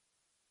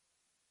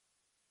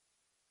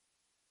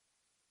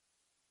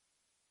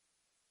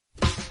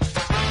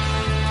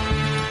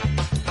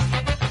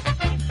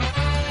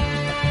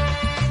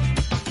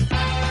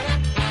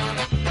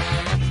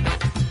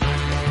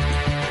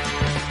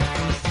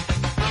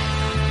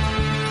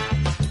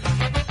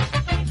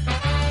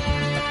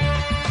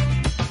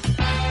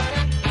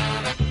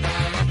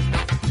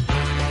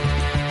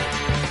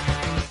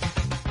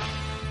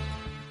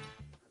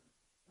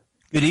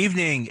Good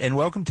evening, and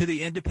welcome to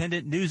the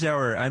Independent News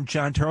Hour. I'm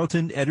John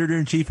Tarleton,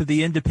 editor-in-chief of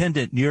the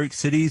Independent, New York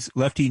City's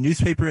lefty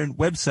newspaper and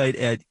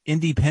website at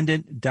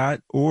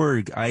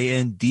independent.org,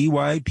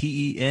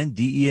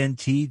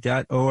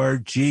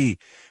 INDYPENDENT.org.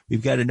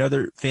 We've got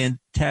another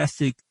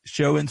fantastic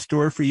show in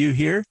store for you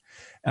here.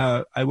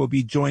 I will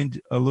be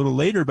joined a little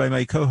later by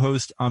my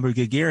co-host, Amber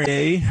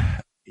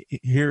Gagere.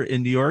 Here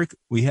in New York,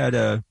 we had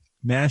a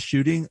mass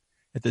shooting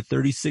at the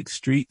 36th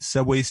Street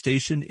subway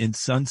station in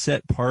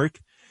Sunset Park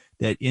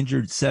that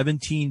injured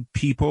 17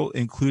 people,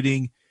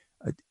 including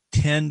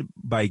 10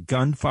 by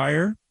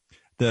gunfire.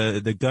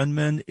 The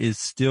gunman is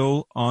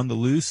still on the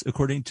loose,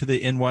 according to the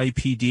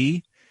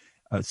NYPD.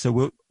 So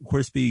we'll, of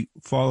course, be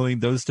following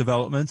those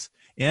developments.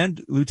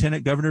 And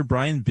Lieutenant Governor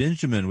Brian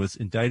Benjamin was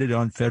indicted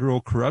on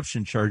federal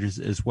corruption charges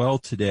as well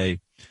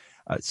today.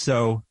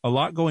 So a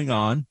lot going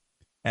on.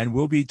 And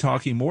we'll be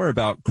talking more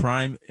about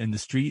crime in the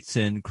streets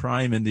and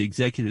crime in the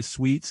executive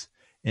suites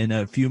in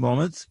a few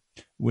moments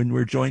when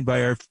we're joined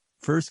by our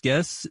first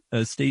guest,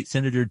 State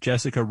Senator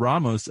Jessica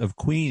Ramos of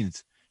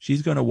Queens.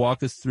 She's going to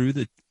walk us through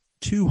the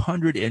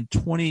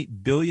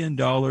 $220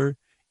 billion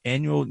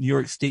annual New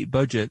York State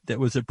budget that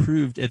was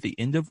approved at the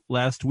end of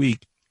last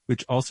week,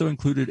 which also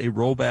included a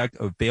rollback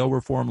of bail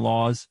reform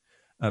laws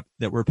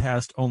that were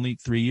passed only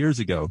 3 years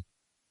ago.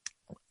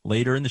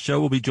 Later in the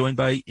show, we'll be joined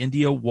by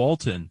India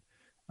Walton.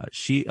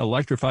 She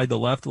electrified the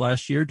left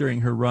last year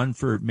during her run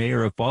for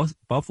mayor of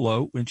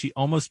Buffalo when she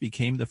almost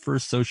became the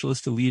first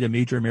socialist to lead a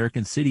major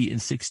American city in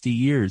 60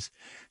 years.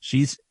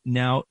 She's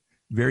now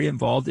very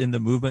involved in the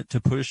movement to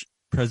push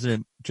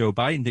President Joe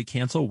Biden to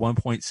cancel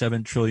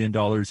 $1.7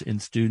 trillion in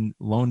student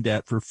loan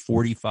debt for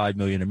 45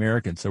 million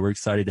Americans. So we're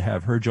excited to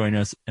have her join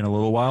us in a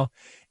little while.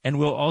 And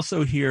we'll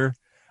also hear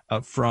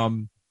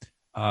from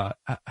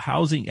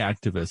housing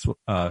activists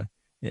at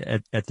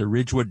the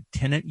Ridgewood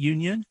Tenant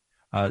Union.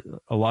 A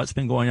lot's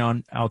been going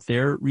on out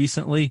there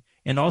recently.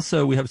 And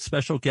also we have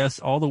special guests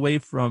all the way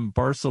from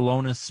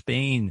Barcelona,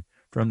 Spain,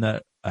 from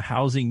the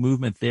housing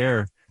movement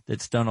there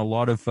that's done a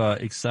lot of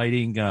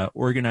exciting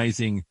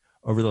organizing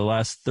over the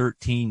last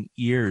 13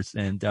 years.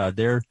 And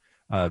they're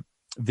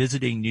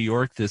visiting New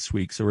York this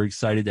week. So we're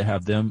excited to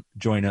have them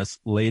join us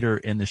later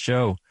in the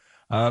show.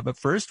 But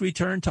first we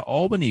turn to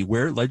Albany,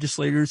 where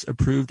legislators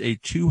approved a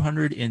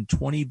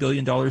 $220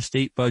 billion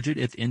state budget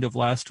at the end of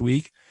last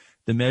week.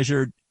 The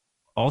measure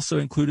also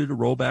included a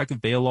rollback of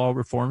bail law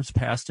reforms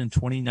passed in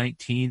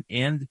 2019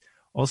 and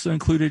also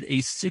included a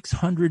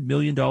 $600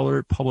 million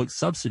public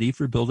subsidy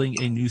for building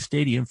a new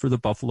stadium for the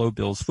Buffalo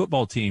Bills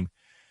football team.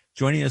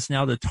 Joining us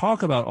now to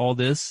talk about all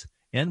this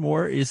and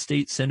more is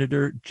State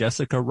Senator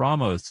Jessica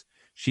Ramos.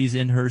 She's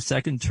in her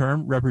second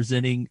term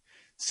representing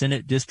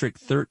Senate District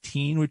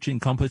 13, which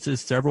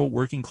encompasses several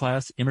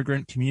working-class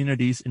immigrant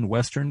communities in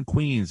western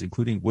Queens,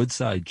 including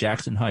Woodside,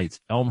 Jackson Heights,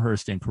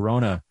 Elmhurst, and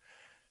Corona.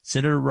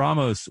 Senator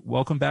Ramos,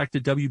 welcome back to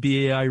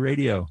WBAI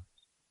Radio.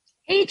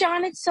 Hey,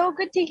 John, it's so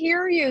good to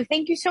hear you.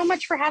 Thank you so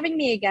much for having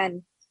me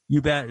again.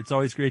 You bet. It's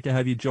always great to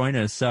have you join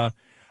us.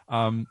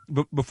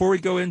 Before we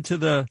go into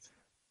the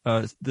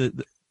talking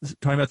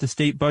about the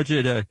state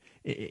budget,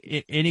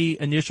 any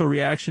initial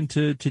reaction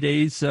to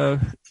today's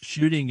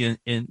shooting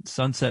in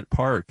Sunset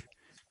Park?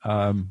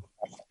 Yeah,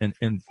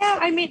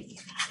 I mean,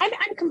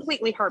 I'm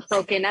completely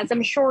heartbroken, as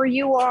I'm sure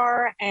you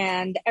are,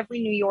 and every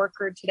New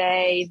Yorker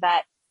today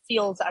that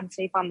feels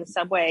unsafe on the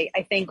subway.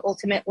 I think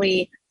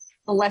ultimately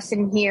the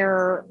lesson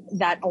here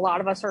that a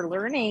lot of us are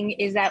learning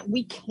is that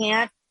we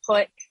can't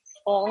put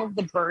all of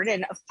the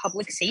burden of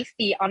public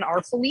safety on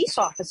our police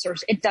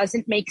officers. It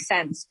doesn't make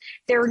sense.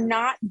 They're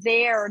not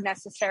there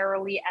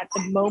necessarily at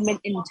the moment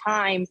in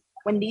time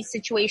when these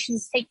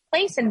situations take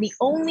place. And the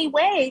only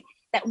way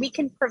that we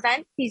can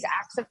prevent these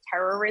acts of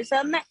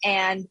terrorism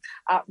and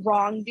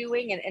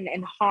wrongdoing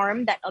and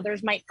harm that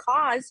others might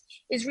cause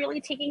is really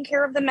taking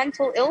care of the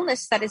mental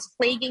illness that is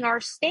plaguing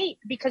our state,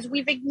 because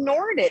we've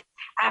ignored it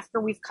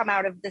after we've come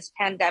out of this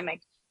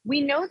pandemic.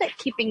 We know that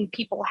keeping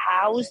people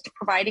housed,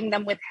 providing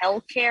them with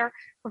health care,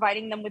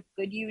 providing them with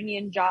good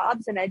union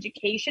jobs and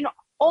education,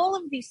 all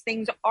of these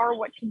things are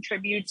what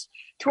contributes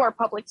to our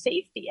public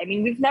safety. I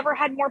mean, we've never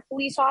had more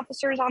police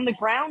officers on the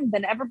ground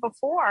than ever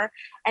before,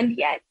 and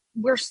yet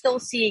we're still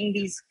seeing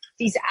these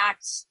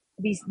acts,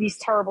 these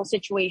terrible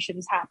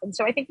situations happen.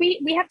 So I think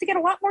we have to get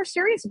a lot more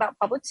serious about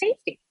public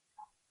safety.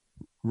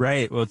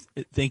 Right. Well,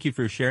 thank you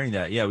for sharing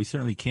that. Yeah, we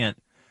certainly can't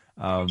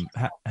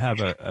have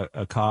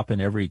a cop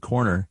in every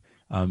corner,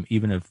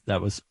 even if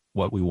that was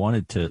what we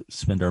wanted to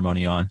spend our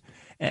money on.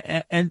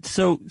 And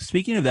so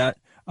speaking of that,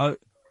 of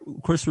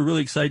course, we're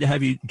really excited to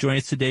have you join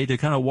us today to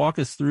kind of walk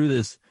us through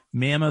this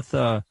mammoth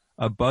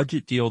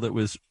budget deal that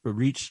was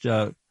reached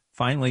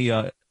finally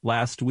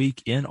last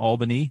week in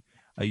Albany.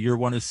 You're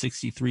one of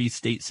 63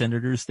 state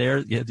senators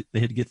there. They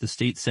had to get the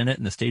state Senate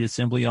and the state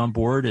assembly on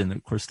board, and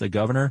of course the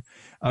governor.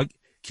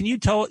 Can you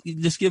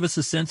just give us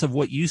a sense of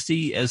what you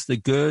see as the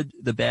good,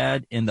 the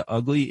bad, and the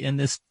ugly in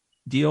this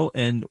deal,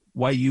 and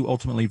why you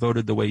ultimately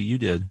voted the way you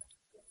did?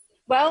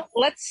 Well,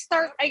 let's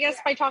start, I guess,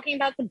 by talking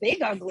about the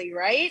big ugly,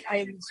 right?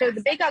 So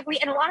the big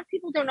ugly, and a lot of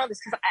people don't know this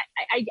because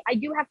I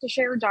do have to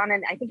share, John,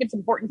 and I think it's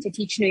important to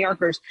teach New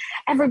Yorkers.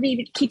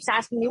 Everybody keeps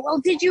asking me, well,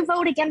 did you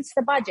vote against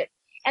the budget?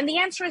 And the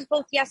answer is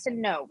both yes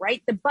and no,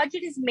 right? The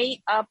budget is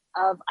made up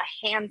of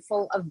a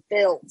handful of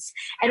bills,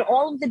 and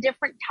all of the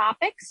different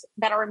topics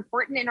that are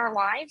important in our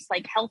lives,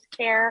 like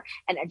healthcare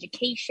and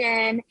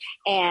education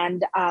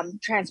and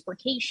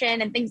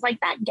transportation and things like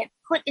that, get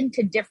put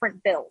into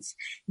different bills.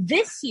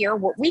 This year,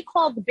 what we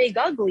call the big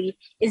ugly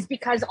is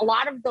because a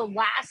lot of the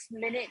last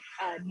minute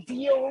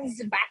deals,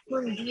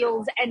 backroom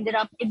deals ended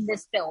up in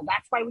this bill.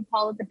 That's why we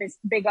call it the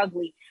big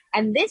ugly.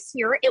 And this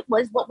year, it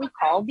was what we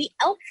call the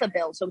ELFA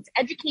bill. So it's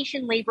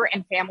Education, Labor,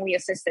 and Family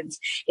Assistance.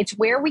 It's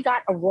where we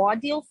got a raw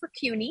deal for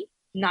CUNY.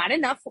 Not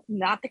enough,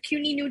 not the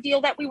CUNY New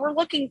Deal that we were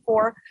looking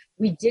for.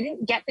 We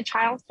didn't get the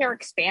child care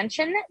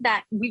expansion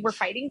that we were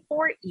fighting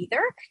for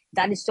either.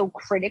 That is so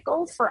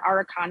critical for our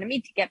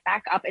economy to get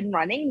back up and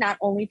running, not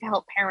only to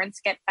help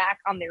parents get back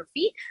on their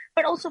feet,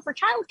 but also for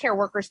child care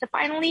workers to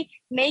finally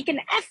make an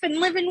effing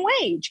living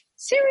wage.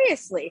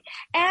 Seriously.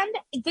 And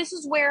this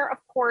is where, of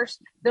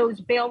course, those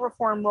bail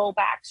reform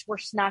rollbacks were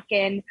snuck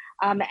in,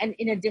 and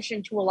in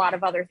addition to a lot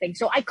of other things.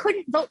 So I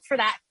couldn't vote for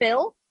that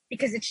bill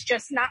because it's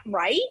just not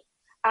right.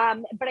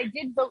 But I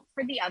did vote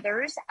for the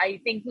others.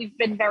 I think we've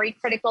been very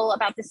critical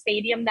about the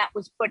stadium that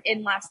was put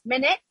in last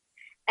minute,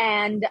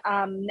 and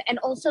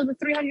also the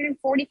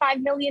 $345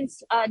 million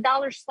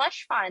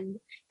slush fund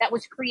that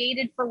was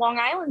created for Long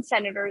Island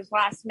senators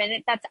last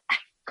minute. That's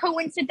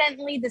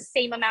coincidentally the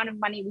same amount of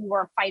money we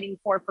were fighting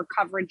for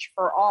coverage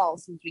for all,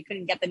 since we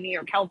couldn't get the New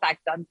York Health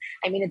Act done.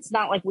 I mean, it's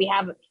not like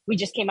we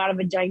just came out of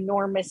a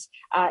ginormous,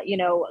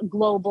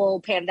 global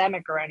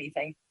pandemic or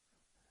anything.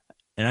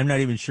 And I'm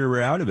not even sure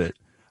we're out of it.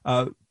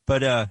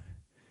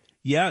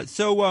 Yeah.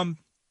 So,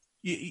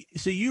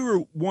 so you were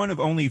one of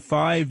only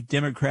 5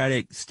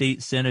 Democratic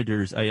state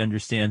senators, I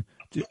understand,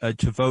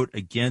 to vote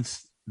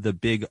against the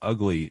big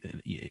ugly,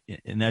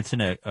 and that's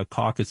in a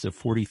caucus of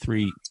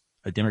 43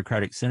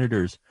 Democratic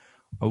senators.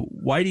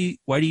 Why do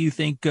you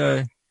think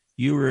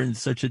you were in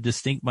such a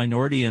distinct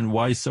minority, and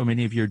why so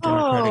many of your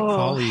Democratic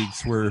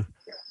colleagues were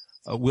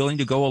willing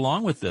to go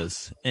along with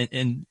this?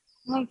 And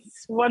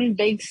that's one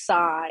big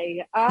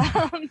sigh.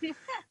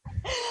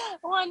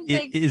 One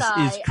big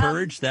sigh. Is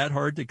courage that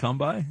hard to come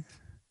by?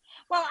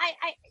 Well,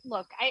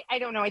 I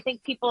don't know. I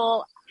think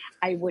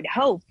I would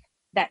hope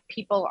that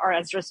people are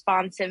as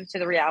responsive to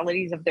the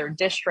realities of their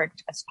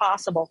district as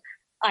possible.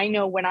 I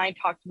know when I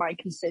talk to my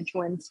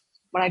constituents,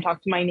 when I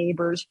talk to my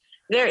neighbors,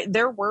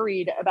 they're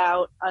worried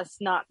about us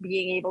not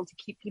being able to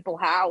keep people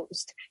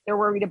housed. They're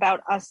worried about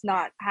us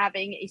not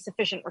having a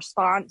sufficient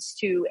response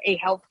to a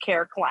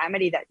healthcare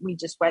calamity that we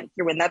just went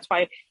through. And that's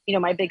why,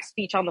 my big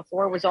speech on the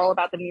floor was all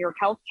about the New York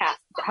Health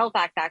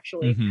Act,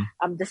 actually,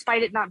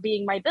 despite it not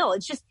being my bill.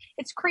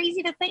 It's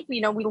crazy to think,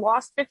 we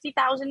lost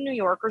 50,000 New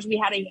Yorkers. We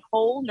had a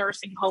whole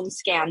nursing home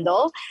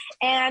scandal,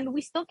 and we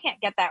still can't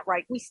get that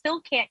right. We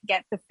still can't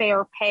get the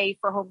fair pay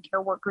for home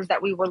care workers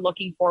that we were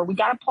looking for. We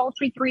got a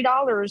paltry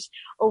 $3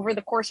 over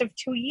the course of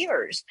 2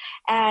 years.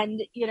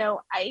 And,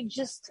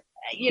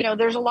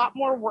 there's a lot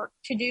more work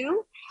to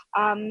do.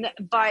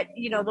 But,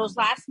 those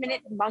last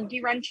minute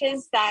monkey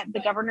wrenches that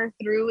the governor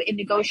threw in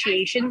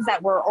negotiations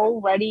that were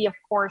already, of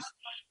course,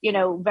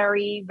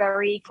 very,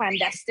 very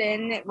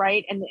clandestine,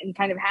 right? And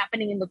kind of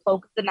happening in the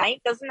cloak of the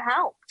night doesn't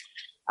help.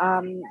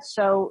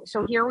 So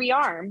here we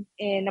are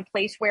in a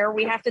place where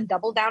we have to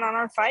double down on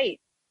our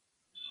fight.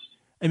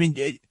 I mean,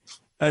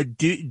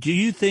 do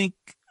you think,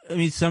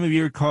 some of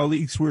your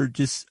colleagues were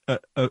just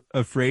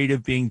afraid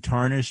of being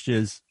tarnished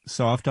as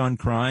soft on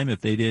crime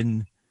if they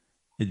didn't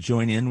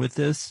join in with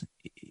this?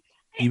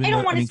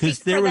 Because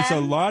there was a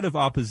lot of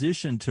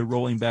opposition to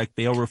rolling back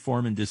bail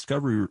reform and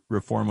discovery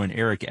reform when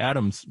Eric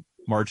Adams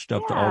marched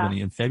up to Albany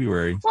in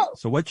February.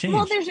 So what changed?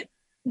 Well,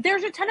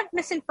 there's a ton of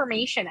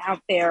misinformation out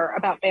there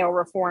about bail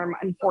reform,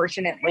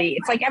 unfortunately.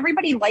 It's like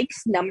everybody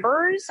likes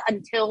numbers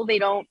until they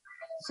don't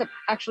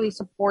actually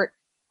support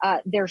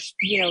their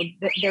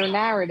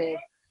narrative.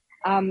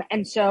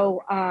 And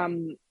so,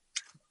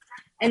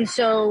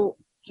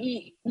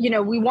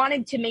 we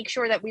wanted to make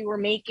sure that we were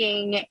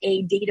making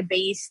a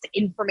data-based,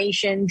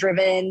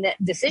 information-driven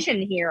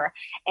decision here.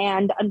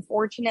 And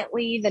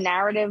unfortunately, the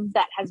narrative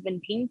that has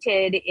been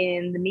painted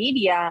in the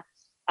media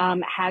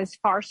has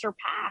far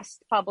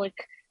surpassed public,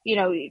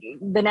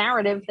 the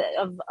narrative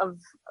of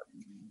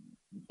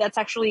that's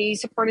actually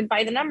supported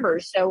by the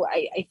numbers. So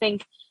I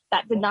think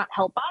that did not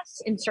help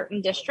us in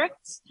certain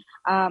districts.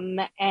 And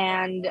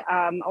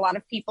a lot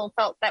of people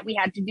felt that we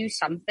had to do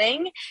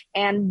something.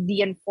 And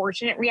the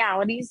unfortunate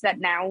reality is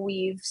that now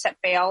we've set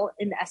bail,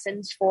 in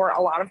essence, for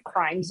a lot of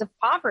crimes of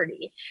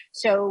poverty.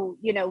 So,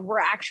 we're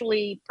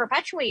actually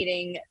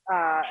perpetuating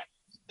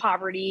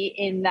poverty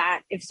in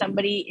that if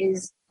somebody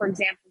is, for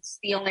example,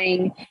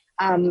 stealing,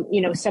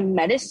 some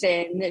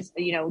medicine,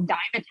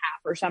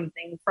 Dimetap or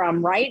something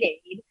from Rite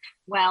Aid,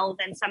 well,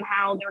 then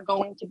somehow they're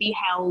going to be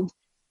held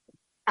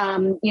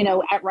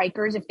at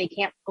Rikers if they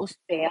can't post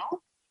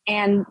bail.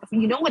 And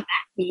you know what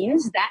that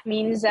means? That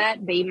means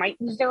that they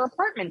might lose their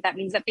apartment. That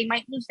means that they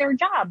might lose their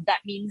job. That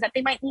means that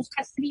they might lose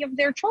custody of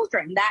their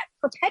children. That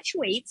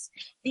perpetuates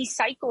these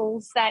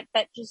cycles that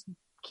just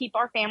keep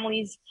our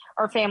families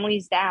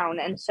down.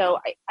 And so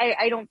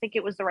I don't think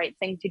it was the right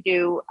thing to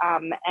do.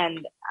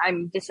 And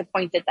I'm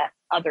disappointed that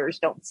others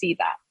don't see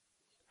that.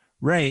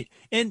 Right.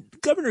 And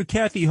Governor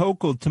Kathy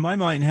Hochul, to my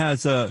mind,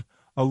 has a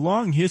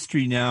long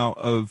history now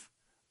of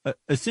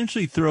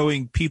essentially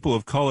throwing people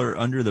of color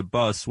under the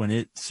bus when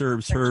it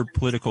serves her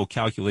political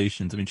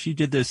calculations. I mean, she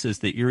did this as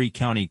the Erie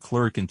County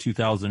clerk in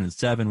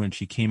 2007 when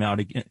she came out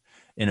again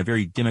in a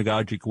very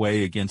demagogic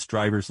way against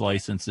driver's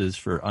licenses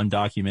for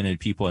undocumented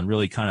people and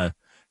really kind of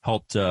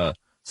helped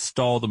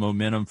stall the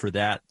momentum for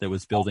that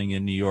was building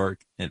in New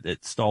York.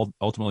 It stalled,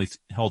 ultimately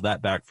held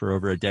that back for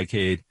over a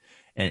decade.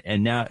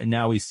 And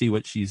now we see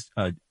what she's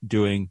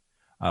doing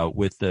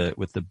with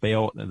the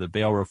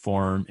bail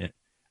reform.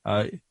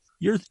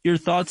 Your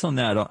thoughts on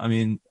that? I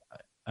mean,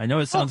 I know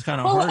it sounds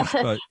kind of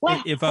harsh,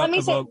 but if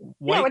a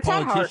white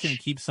politician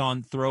keeps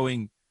on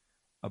throwing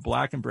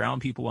black and brown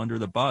people under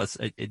the bus,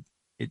 it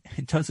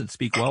doesn't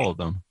speak well of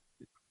them.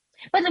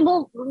 But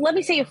let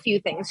me say a few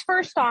things.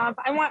 First off,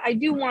 I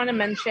do want to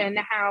mention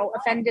how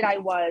offended I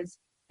was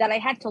that I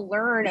had to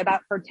learn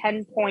about her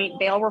 10-point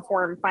bail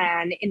reform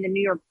plan in the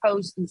New York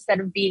Post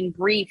instead of being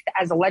briefed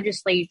as a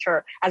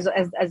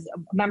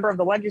member of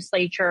the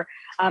legislature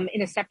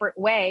in a separate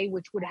way,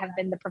 which would have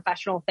been the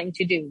professional thing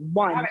to do.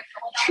 One.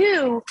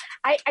 Two,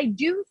 I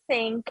do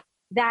think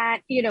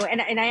that,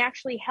 and I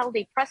actually held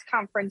a press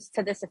conference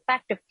to this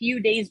effect a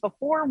few days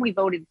before we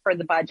voted for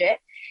the budget,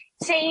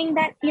 saying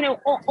that,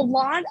 a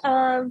lot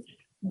of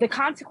the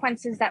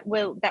consequences that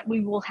we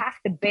will have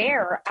to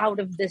bear out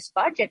of this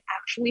budget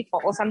actually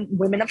falls on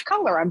women of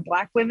color, on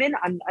Black women,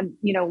 on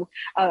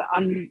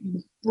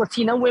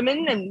Latino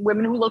women and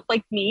women who look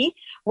like me.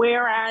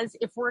 Whereas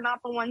if we're not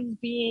the ones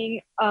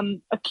being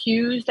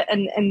accused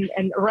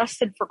and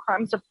arrested for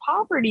crimes of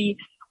poverty,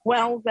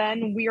 well,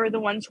 then we are the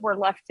ones who are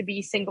left to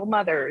be single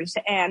mothers.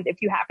 And if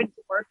you happen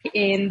to work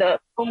in the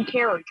home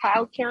care or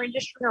child care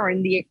industry or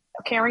in the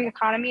caring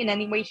economy in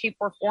any way, shape,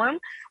 or form,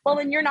 well,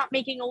 then you're not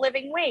making a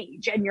living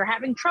wage and you're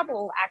having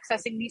trouble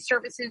accessing these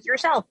services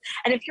yourself.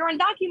 And if you're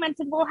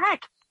undocumented, well,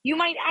 heck, you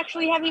might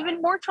actually have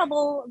even more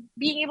trouble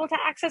being able to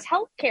access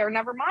health care,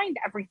 never mind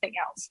everything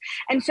else.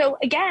 And so,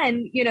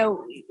 again,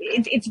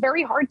 it's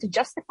very hard to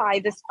justify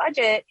this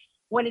budget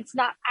when it's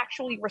not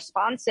actually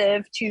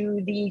responsive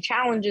to the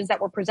challenges that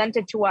were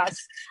presented to us,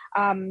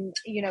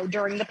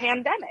 during the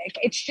pandemic.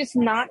 It's just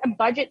not a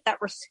budget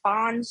that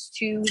responds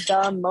to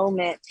the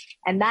moment.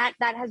 And that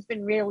has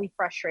been really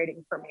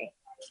frustrating for me.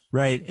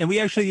 Right. And we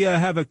actually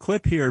have a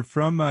clip here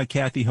from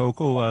Kathy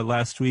Hochul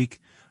last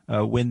week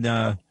when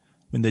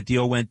the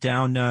deal went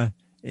down,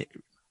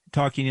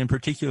 talking in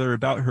particular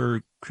about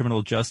her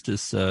criminal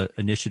justice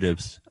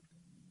initiatives.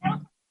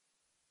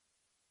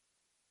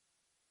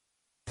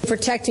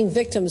 Protecting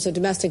victims of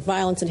domestic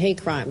violence and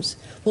hate crimes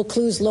will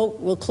close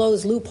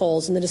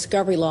loopholes in the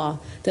discovery law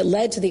that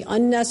led to the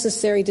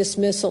unnecessary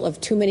dismissal of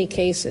too many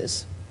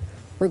cases.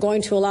 We're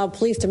going to allow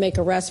police to make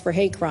arrests for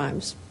hate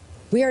crimes.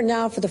 We are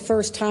now, for the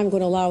first time,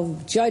 going to allow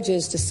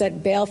judges to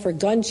set bail for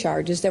gun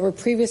charges that were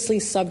previously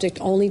subject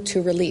only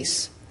to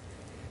release.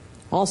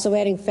 Also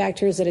adding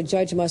factors that a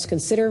judge must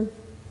consider.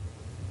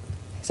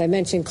 As I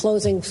mentioned,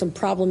 closing some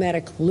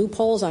problematic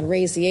loopholes on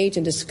raise the age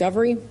and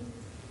discovery,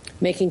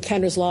 making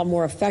Kendra's law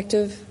more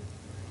effective,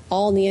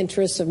 all in the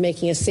interest of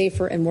making a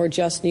safer and more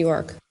just New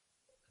York.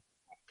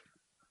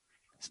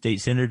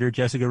 State Senator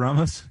Jessica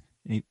Ramos,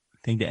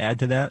 anything to add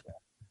to that?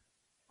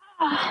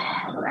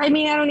 I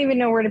mean, I don't even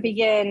know where to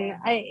begin.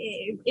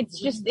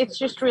 It's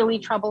just really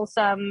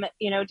troublesome,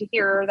 to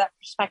hear that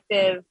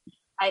perspective.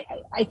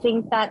 I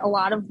think that a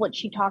lot of what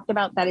she talked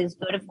about that is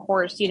good, of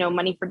course,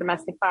 money for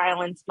domestic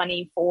violence,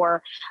 money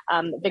for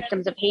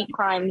victims of hate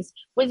crimes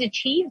was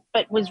achieved,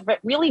 but was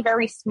really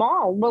very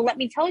small. Well, let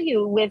me tell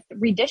you, with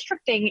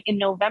redistricting in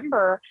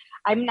November,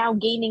 I'm now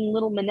gaining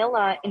Little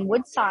Manila in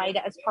Woodside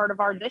as part of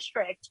our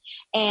district.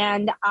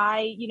 And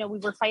we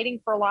were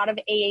fighting for a lot of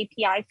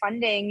AAPI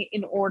funding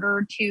in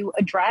order to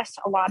address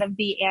a lot of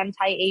the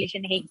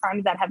anti-Asian hate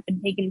crimes that have been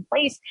taking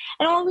place.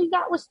 And all we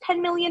got was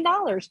 $10 million.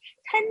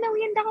 $10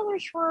 million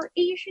for our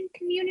Asian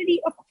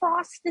community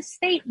across the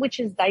state, which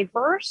is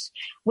diverse,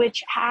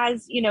 which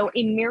has,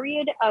 a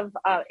myriad of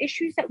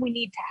issues that we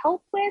need to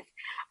help with.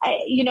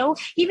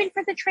 Even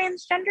for the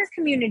transgender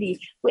community,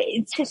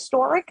 it's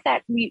historic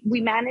that we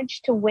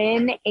managed to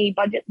win a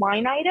budget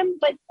line item,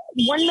 but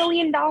 $1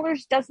 million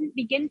doesn't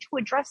begin to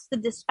address the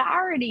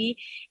disparity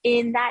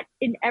in that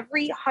in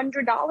every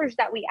 $100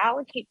 that we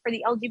allocate for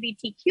the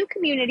LGBTQ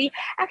community,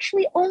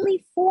 actually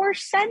only 4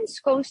 cents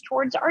goes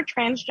towards our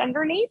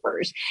transgender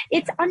neighbors.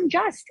 It's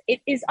unjust. It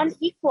is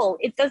unequal.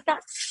 It does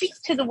not speak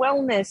to the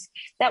wellness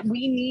that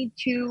we need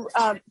to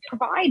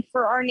provide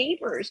for our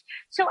neighbors.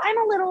 So I'm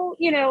a little,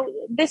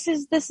 this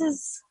is,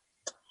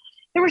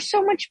 there was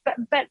so much,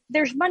 but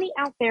there's money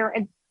out there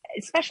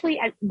especially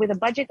with a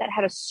budget that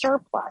had a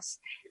surplus,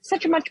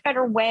 such a much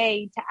better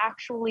way to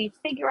actually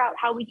figure out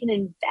how we can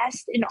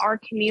invest in our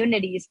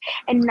communities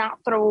and not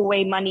throw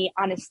away money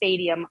on a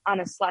stadium, on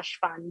a slush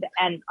fund,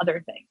 and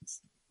other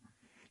things.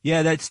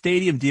 Yeah, that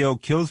stadium deal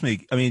kills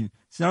me. I mean,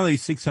 it's not only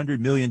 $600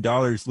 million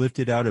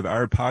lifted out of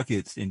our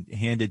pockets and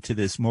handed to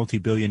this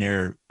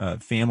multi-billionaire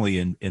family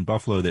in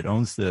Buffalo that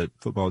owns the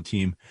football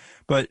team,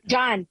 but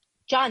John,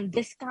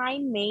 this guy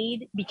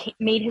made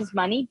his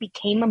money,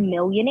 became a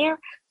millionaire,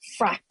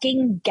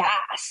 fracking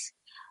gas.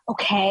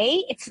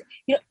 Okay? It's,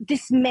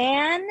 this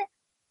man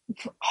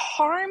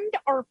harmed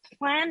our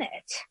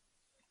planet.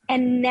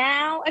 And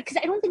now, because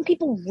I don't think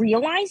people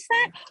realize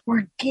that,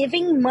 we're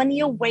giving money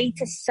away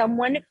to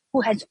someone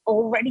who has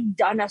already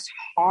done us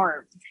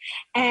harm.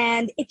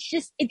 And it's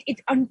just,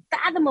 it's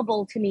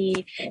unfathomable to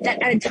me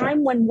that at a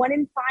time when 1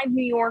 in 5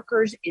 New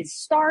Yorkers is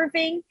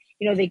starving,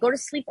 they go to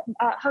sleep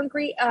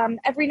hungry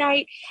every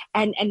night,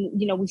 and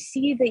we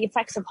see the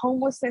effects of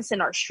homelessness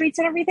in our streets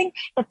and everything,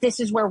 but this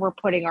is where we're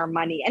putting our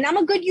money. And I'm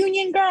a good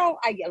union girl.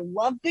 I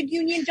love good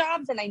union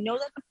jobs, and I know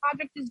that the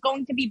project is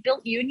going to be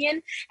built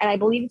union, and I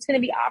believe it's going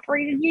to be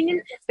operated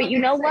union. But you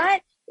know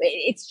what?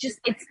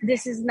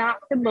 This is not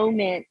the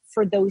moment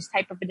for those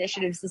type of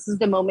initiatives. This is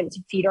the moment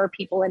to feed our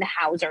people and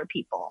house our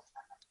people.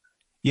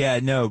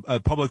 Yeah, no,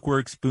 public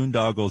works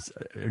boondoggles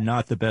are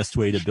not the best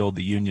way to build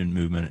the union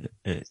movement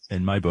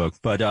in my book.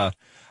 But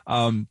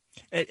and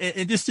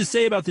just to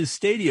say about this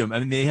stadium, I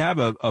mean, they have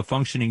a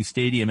functioning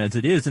stadium as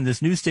it is, and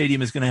this new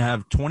stadium is going to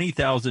have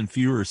 20,000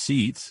 fewer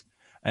seats,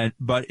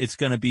 but it's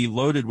going to be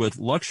loaded with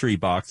luxury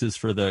boxes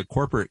for the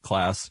corporate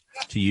class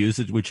to use,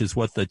 which is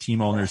what the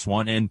team owners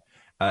want. And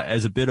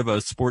as a bit of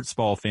a sports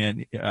ball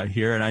fan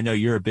here, and I know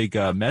you're a big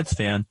Mets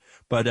fan,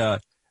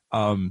 but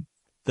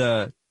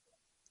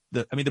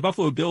the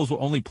Buffalo Bills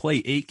will only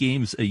play 8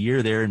 games a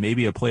year there and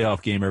maybe a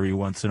playoff game every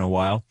once in a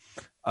while.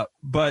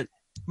 But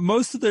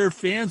most of their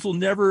fans will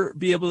never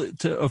be able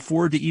to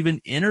afford to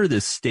even enter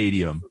this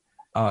stadium.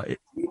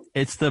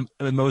 It's the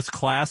most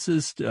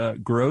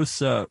classist,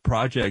 gross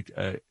project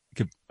I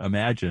could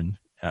imagine.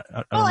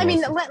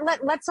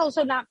 Let's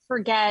also not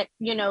forget,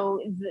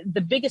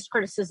 the biggest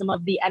criticism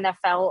of the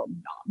NFL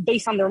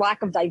based on their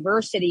lack of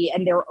diversity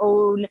and their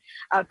own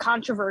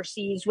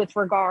controversies with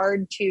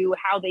regard to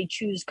how they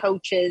choose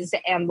coaches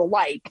and the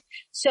like.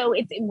 So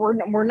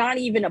we're not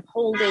even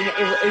upholding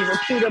a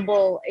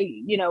reputable,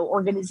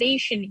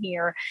 organization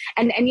here.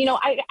 And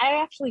I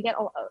actually get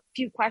a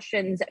few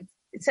questions.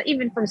 So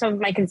even from some of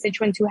my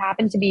constituents who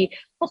happen to be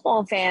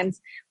football fans,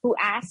 who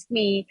ask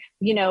me,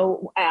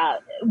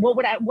 what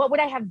would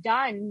I have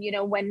done,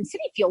 when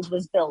Citi Field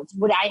was built?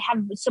 Would I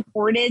have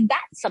supported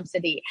that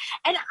subsidy?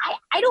 And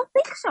I don't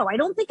think so. I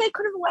don't think I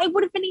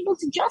would have been able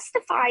to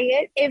justify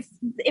it if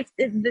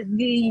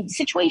the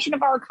situation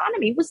of our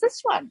economy was this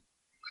one.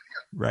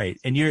 Right.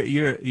 And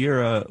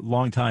you're a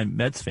longtime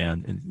Mets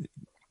fan.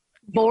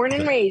 Born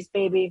and raised,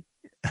 baby.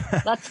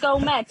 Let's go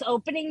Mets.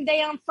 Opening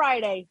day on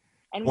Friday.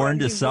 And born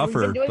to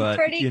suffer, but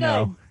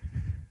know.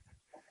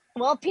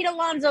 Well, Pete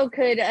Alonso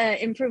could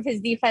improve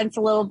his defense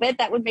a little bit.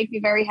 That would make me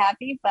very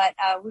happy. But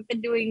we've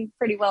been doing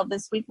pretty well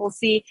this week. We'll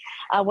see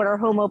what our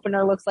home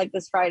opener looks like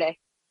this Friday.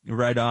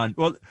 Right on.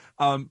 Well,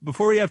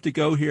 before we have to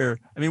go here,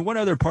 I mean, one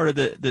other part of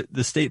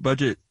the state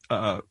budget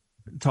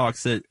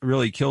talks that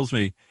really kills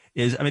me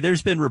is, I mean,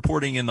 there's been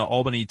reporting in the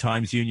Albany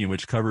Times-Union,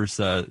 which covers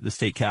the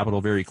state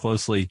capitol very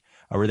closely,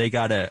 where they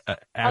got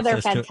access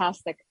they're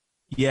fantastic.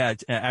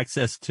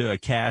 Access to a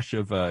cache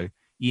of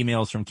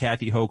emails from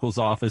Kathy Hochul's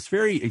office,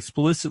 very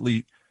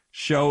explicitly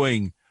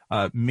showing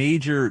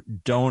major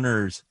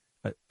donors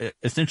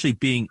essentially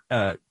being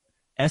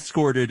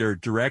escorted or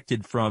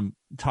directed from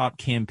top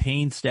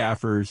campaign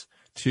staffers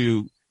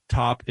to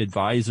top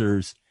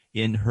advisors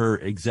in her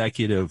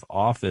executive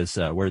office,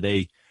 where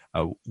they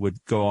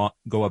would go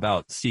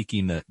about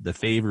seeking the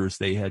favors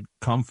they had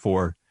come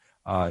for.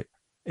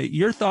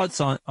 Your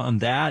thoughts on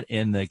that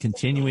and the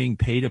continuing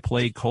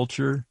pay-to-play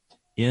culture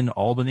in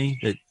Albany?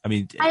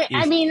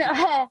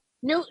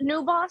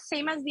 New boss,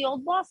 same as the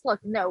old boss. Look,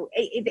 no,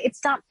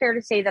 it's not fair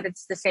to say that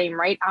it's the same,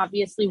 right?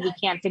 Obviously, we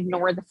can't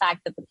ignore the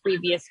fact that the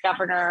previous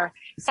governor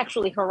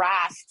sexually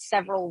harassed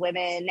several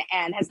women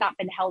and has not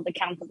been held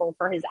accountable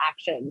for his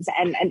actions,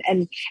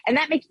 and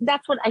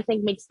that's what I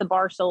think makes the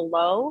bar so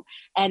low.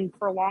 And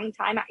for a long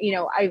time,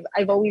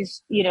 I've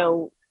always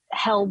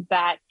held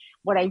that.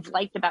 What I've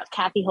liked about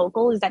Kathy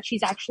Hochul is that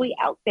she's actually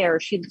out there.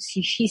 She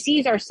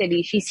sees our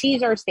city. She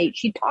sees our state.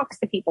 She talks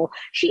to people.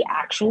 She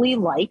actually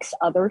likes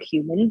other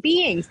human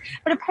beings,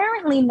 but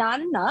apparently not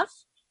enough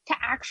to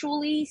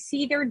actually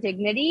see their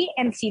dignity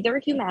and see their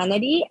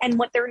humanity and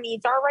what their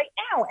needs are right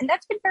now. And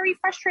that's been very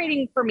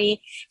frustrating for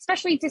me,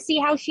 especially to see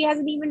how she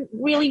hasn't even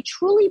really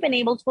truly been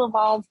able to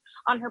evolve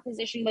on her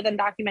position with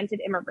undocumented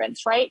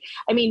immigrants, right?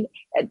 I mean,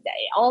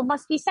 all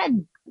must be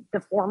said.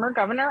 The former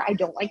governor, I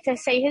don't like to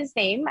say his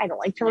name. I don't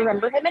like to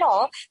remember him at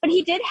all, but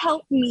he did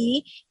help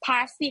me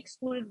pass the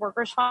Excluded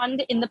Workers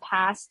Fund in the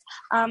past,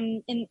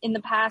 in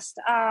the past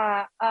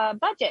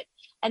budget.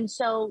 And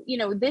so,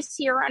 this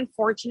year,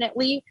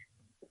 unfortunately,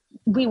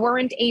 we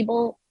weren't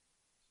able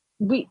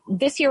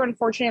this year,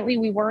 unfortunately,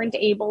 we weren't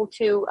able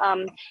to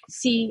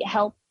see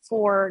help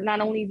for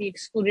not only the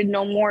Excluded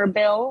No More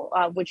bill,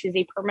 which is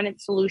a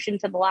permanent solution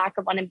to the lack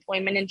of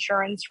unemployment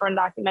insurance for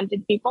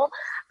undocumented people,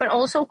 but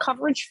also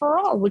coverage for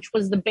all, which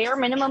was the bare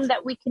minimum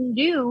that we can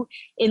do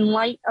in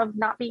light of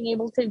not being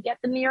able to get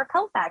the New York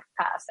Health Act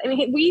passed. I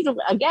mean,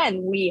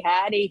 we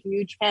had a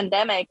huge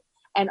pandemic,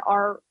 and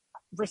our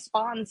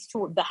response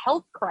to the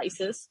health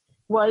crisis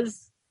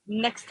was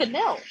next to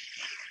nil.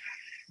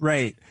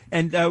 Right.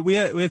 And we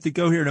have to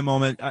go here in a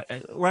moment.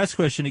 Last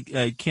question,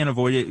 I can't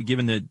avoid it,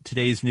 given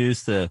today's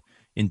news, the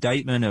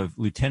indictment of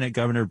Lieutenant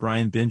Governor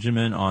Brian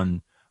Benjamin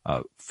on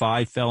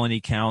 5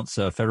 felony counts,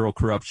 federal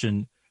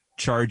corruption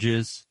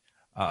charges.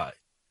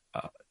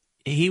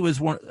 He was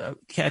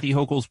Kathy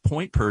Hochul's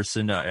point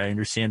person, I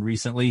understand,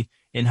 recently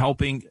in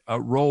helping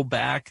roll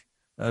back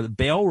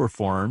bail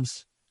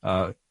reforms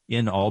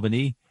in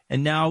Albany.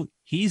 And now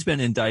he's been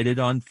indicted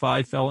on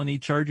 5 felony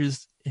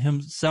charges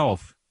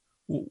himself.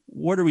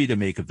 What are we to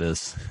make of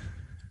this?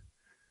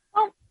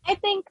 Well, I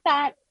think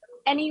that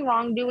any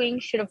wrongdoing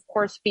should, of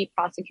course, be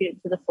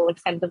prosecuted to the full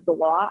extent of the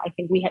law. I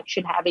think we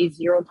should have a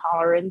zero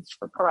tolerance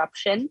for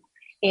corruption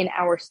in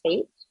our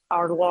state.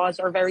 Our laws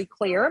are very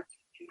clear.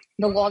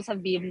 The laws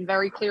have been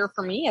very clear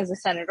for me as a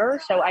senator,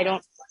 so I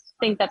don't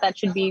think that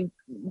should be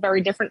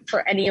very different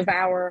for any of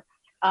our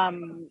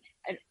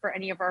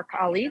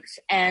colleagues.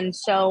 And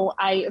so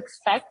I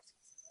expect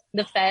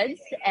the feds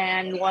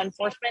and law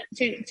enforcement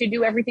to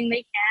do everything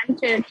they can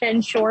to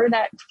ensure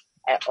that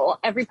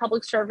every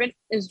public servant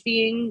is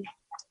being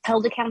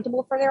held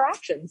accountable for their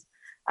actions.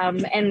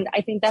 And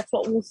I think that's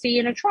what we'll see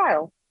in a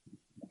trial.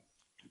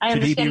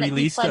 Should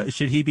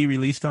he be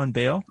released on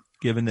bail,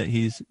 given that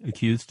he's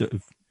accused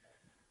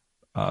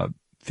of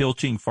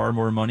filching far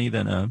more money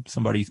than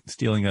somebody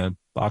stealing a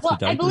box of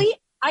diapers?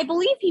 I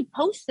believe he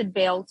posted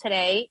bail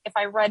today, if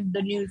I read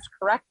the news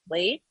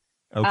correctly.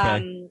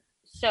 Okay.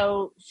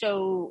 So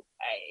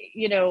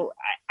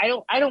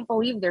I don't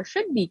believe there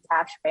should be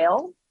cash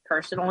bail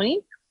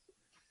personally.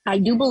 I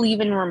do believe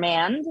in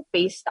remand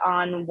based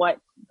on what,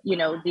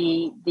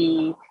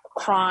 the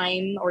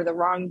crime or the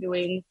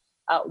wrongdoing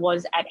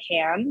was at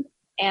hand.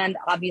 And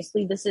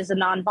obviously this is a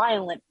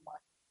nonviolent one.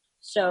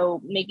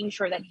 So making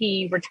sure that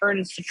he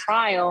returns to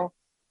trial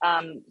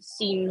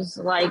seems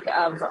like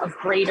of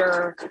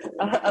greater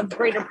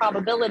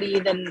probability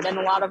than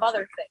a lot of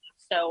other things.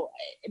 So,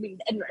 I mean,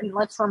 and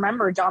let's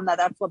remember, John,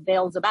 that's what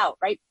bail is about,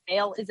 right?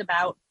 Bail is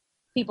about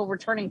people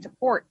returning to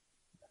court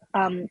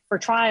for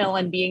trial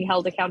and being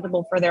held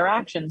accountable for their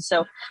actions.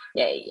 So,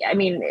 I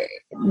mean,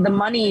 the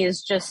money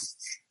is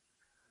just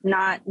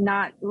not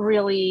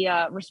really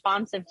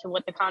responsive to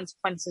what the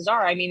consequences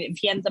are. I mean, if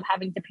he ends up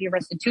having to pay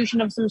restitution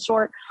of some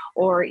sort,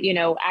 or,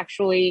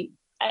 actually,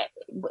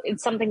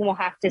 it's something we'll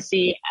have to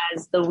see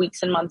as the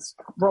weeks and months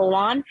roll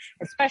on,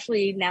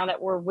 especially now that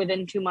we're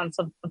within 2 months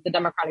of the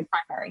Democratic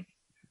primary.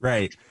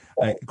 Right.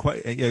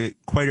 Quite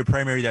a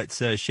primary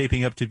that's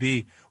shaping up to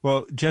be.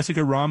 Well,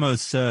 Jessica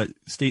Ramos,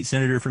 state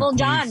senator from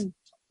Queens. Well, John,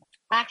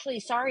 actually,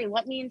 sorry,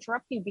 let me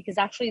interrupt you, because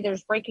actually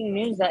there's breaking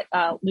news that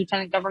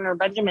Lieutenant Governor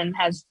Benjamin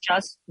has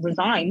just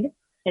resigned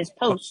his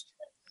post.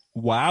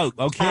 Wow.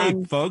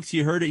 Okay, folks,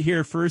 you heard it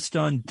here first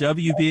on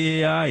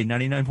WBAI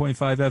 99.5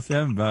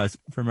 FM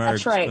from our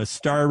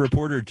star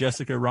reporter,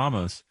 Jessica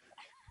Ramos.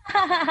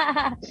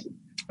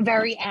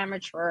 Very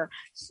amateur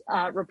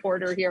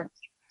reporter here.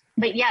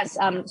 But yes,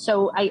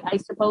 so I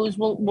suppose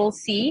we'll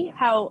see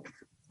how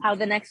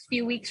the next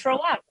few weeks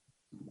roll out.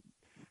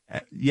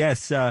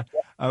 Yes. I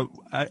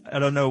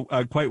don't know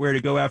quite where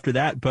to go after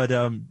that, but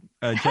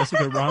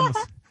Jessica Ramos.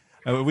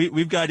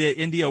 We've got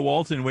India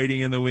Walton waiting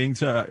in the wings,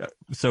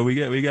 so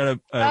we got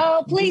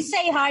a. Please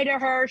say hi to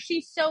her.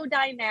 She's so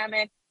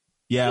dynamic.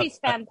 Yeah, she's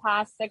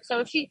fantastic. So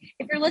if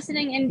you're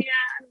listening, India,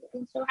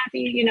 I'm so happy.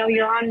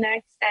 You're on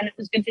next, and it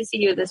was good to see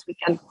you this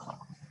weekend.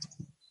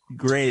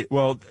 Great.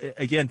 Well,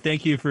 again,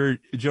 thank you for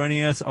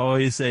joining us.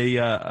 Always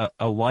a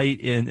light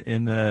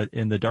in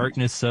the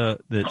darkness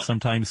that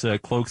sometimes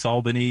cloaks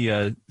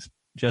Albany.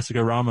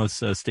 Jessica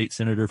Ramos, state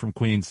senator from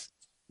Queens.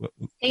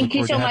 Thank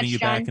you so much, having you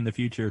John. Back in the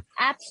future.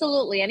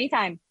 Absolutely,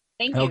 anytime.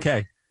 Thank you.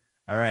 Okay.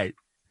 All right.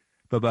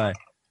 Bye-bye.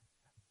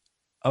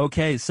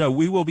 Okay, so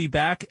we will be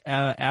back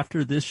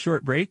after this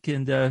short break,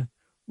 and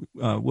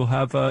we'll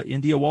have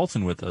India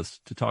Walton with us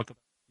to talk about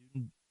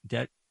student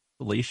debt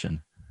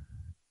cancellation.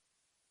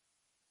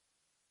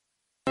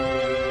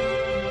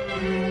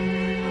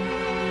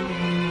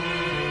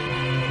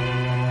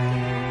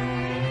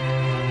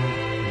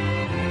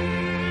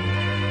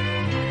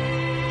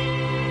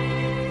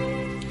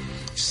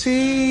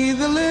 See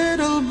the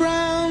little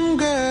brown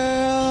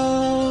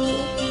girl,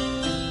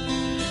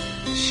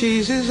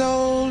 she's as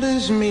old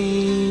as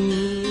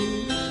me.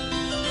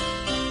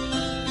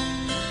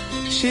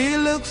 She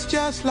looks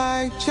just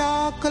like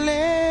chocolate.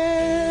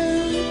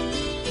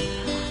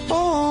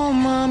 Oh,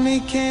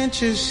 mommy,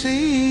 can't you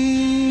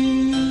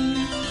see?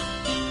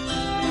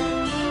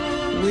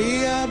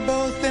 We are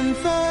both in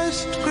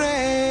first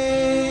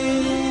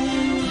grade.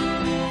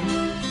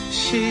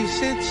 She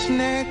sits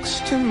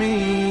next to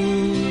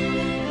me.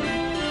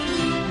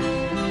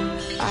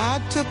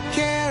 took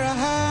care of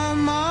her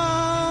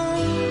mom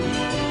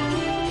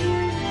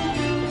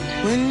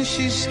when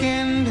she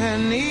skinned her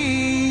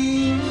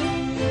knee.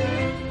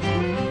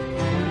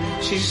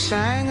 She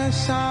sang a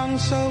song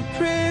so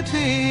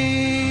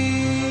pretty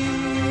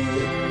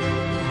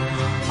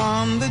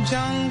on the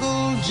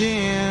jungle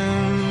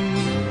gym.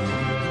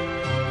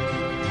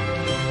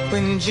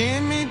 When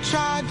Jimmy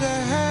tried to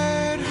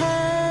hurt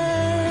her,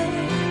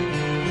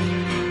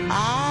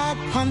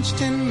 I punched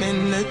him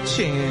in the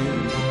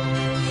chin.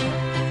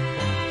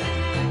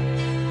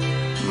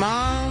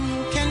 Mom,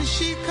 can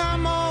she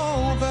come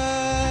over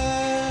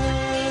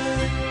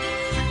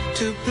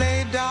to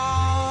play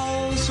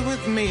dolls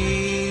with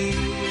me?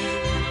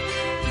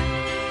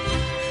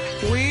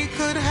 We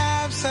could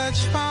have such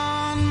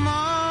fun, Mom.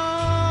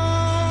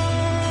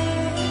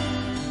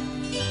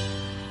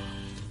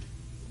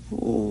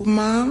 Oh,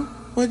 Mom,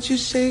 what'd you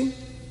say?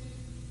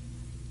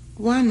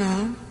 Why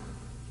not?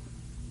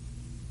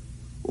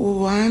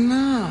 Why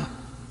not?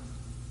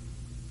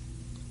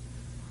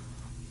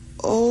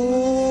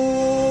 Oh,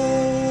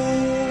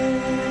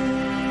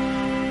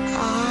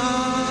 I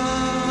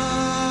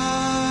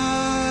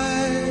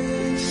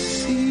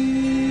see.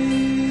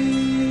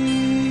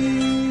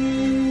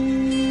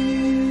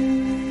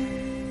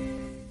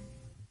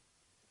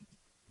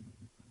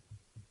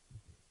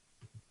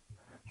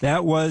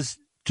 That was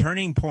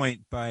Turning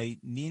Point by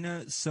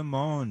Nina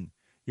Simone.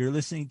 You're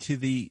listening to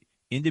the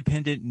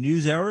Independent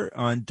News Hour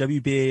on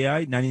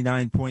WBAI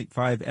 99.5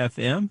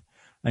 FM.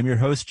 I'm your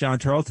host, John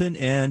Tarleton,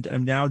 and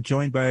I'm now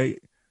joined by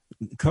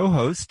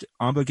co-host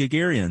Amba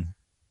Gagarian.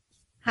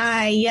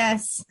 Hi,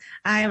 yes,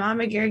 I'm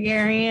Amba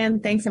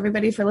Gagarian. Thanks,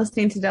 everybody, for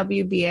listening to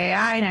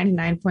WBAI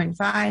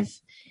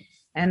 99.5.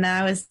 And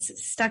I was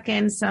stuck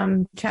in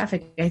some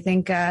traffic. I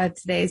think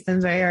today's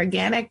been very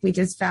organic. We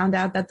just found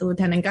out that the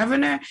lieutenant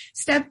governor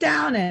stepped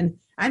down, and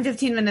I'm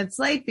 15 minutes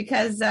late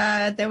because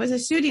there was a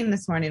shooting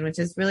this morning, which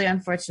is really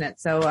unfortunate.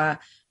 So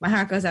my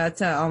heart goes out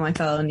to all my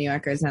fellow New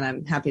Yorkers, and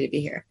I'm happy to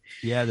be here.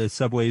 Yeah, the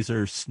subways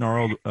are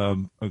snarled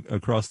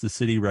across the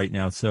city right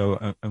now,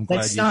 so I'm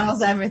glad. It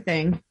snarls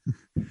everything.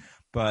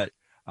 But,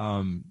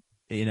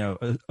 you know,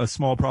 a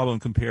small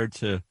problem compared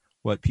to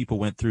what people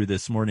went through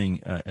this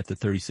morning at the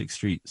 36th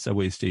Street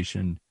subway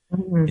station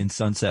in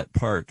Sunset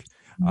Park.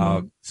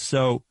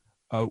 So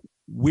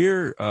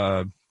we're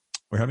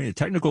having a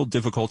technical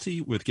difficulty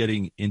with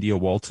getting India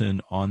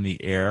Walton on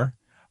the air.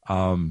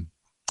 And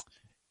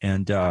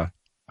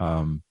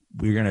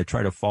we're going to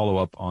try to follow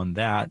up on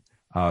that.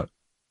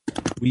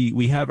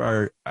 We have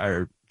our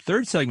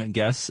third segment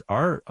guests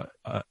are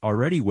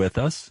already with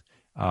us.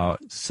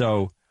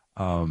 So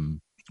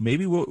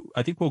maybe we'll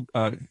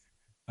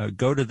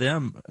go to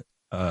them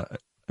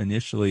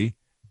initially.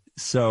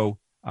 So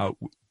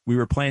we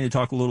were planning to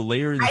talk a little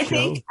later in the show. I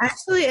think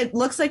actually it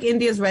looks like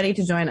India's ready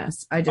to join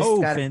us. I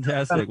just got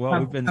fantastic.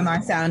 From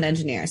our sound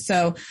engineer.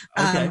 So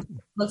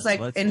looks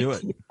like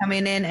India's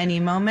coming in any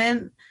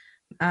moment.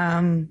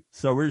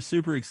 So we're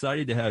super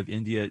excited to have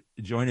India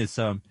join us.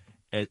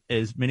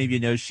 As many of you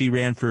know, she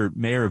ran for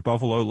mayor of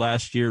Buffalo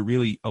last year,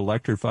 really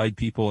electrified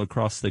people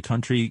across the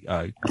country,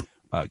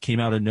 came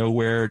out of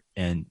nowhere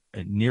and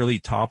nearly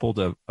toppled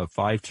a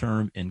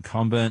 5-term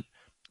incumbent,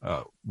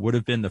 would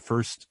have been the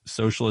first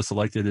socialist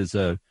elected as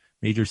a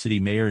major city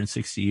mayor in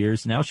 60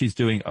 years. Now she's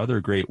doing other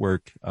great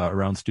work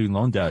around student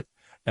loan debt.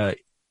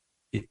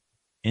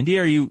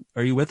 India,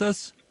 are you with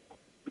us?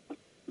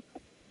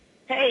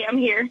 Hey, I'm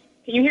here.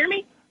 Can you hear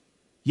me?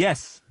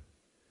 Yes.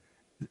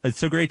 It's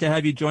so great to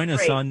have you join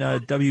us on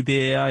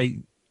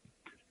WBAI.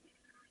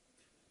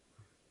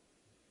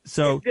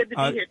 So it's good to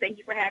be here. Thank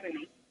you for having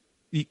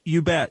me.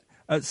 You bet.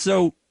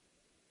 So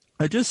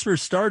just for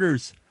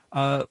starters,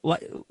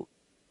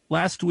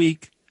 last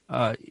week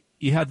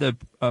you had the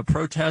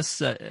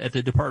protests at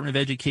the Department of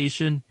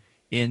Education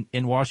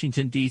in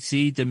Washington,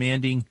 D.C.,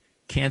 demanding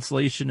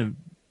cancellation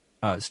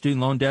of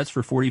student loan debts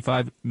for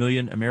 45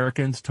 million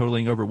Americans,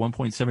 totaling over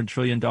 $1.7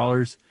 trillion.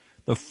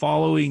 The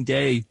following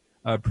day,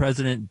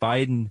 President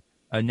Biden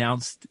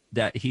announced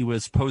that he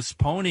was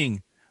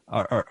postponing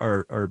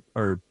or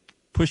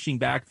pushing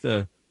back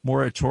the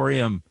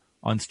moratorium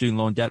on student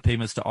loan debt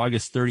payments to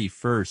August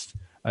 31st.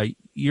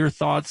 Your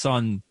thoughts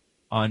on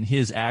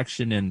his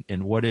action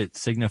and what it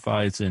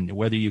signifies, and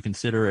whether you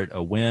consider it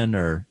a win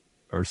or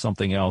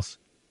something else?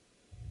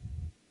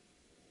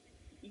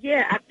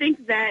 Yeah, I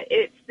think that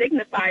it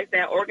signifies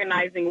that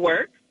organizing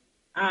works.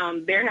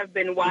 There have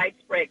been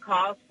widespread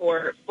calls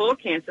for full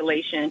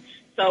cancellation.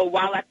 So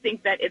while I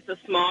think that it's a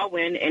small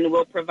win and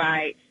will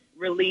provide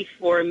relief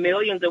for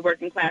millions of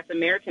working class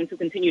Americans who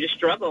continue to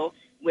struggle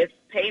with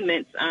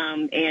payments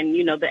and,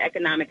 you know, the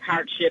economic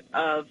hardship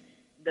of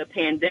the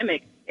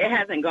pandemic, it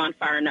hasn't gone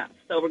far enough.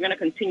 So we're going to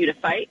continue to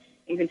fight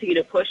and continue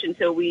to push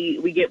until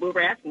we get what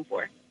we're asking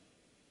for.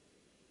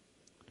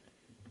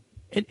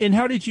 And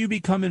how did you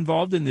become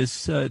involved in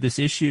this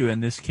issue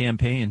and this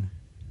campaign?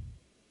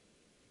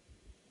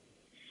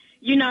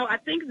 You know, I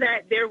think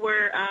that there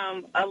were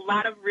a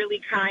lot of really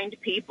kind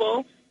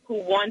people who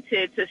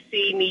wanted to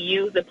see me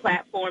use the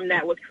platform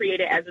that was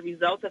created as a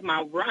result of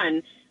my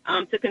run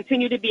to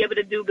continue to be able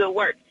to do good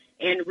work.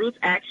 And Roots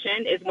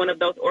Action is one of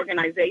those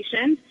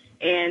organizations,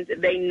 and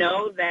they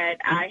know that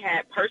I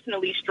had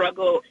personally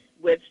struggled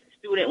with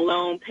student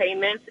loan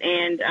payments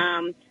and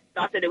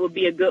thought that it would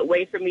be a good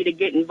way for me to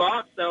get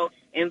involved, so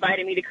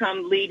invited me to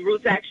come lead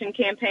Roots Action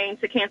campaign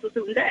to cancel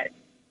student debt.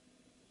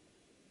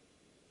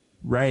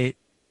 Right.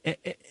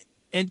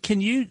 And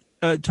can you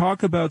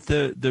talk about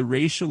the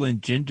racial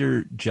and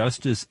gender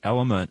justice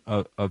element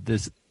of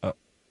this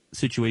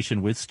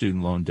situation with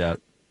student loan debt?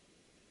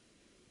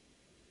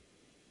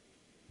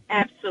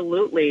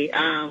 Absolutely.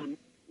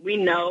 We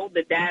know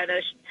the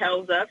data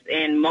tells us,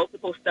 and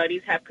multiple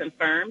studies have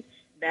confirmed,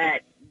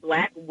 that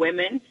Black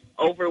women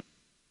overweight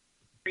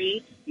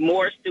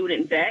more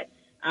student debt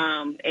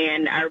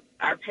and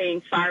are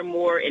paying far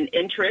more in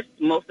interest.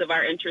 Most of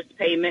our interest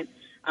payments,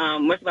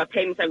 most of our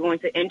payments are going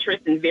to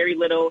interest and very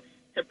little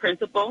to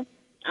principal.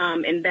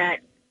 And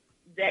that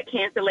debt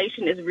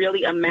cancellation is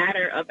really a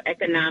matter of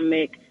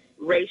economic,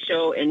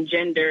 racial, and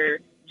gender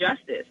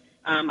justice.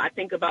 I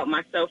think about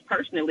myself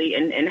personally,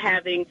 and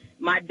having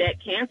my debt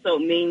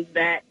canceled means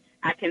that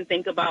I can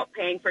think about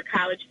paying for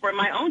college for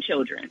my own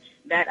children,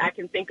 that I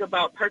can think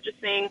about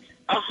purchasing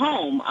a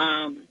home,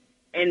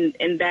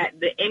 and that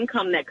the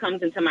income that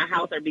comes into my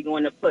house are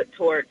going to put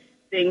toward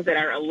things that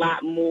are a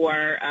lot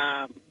more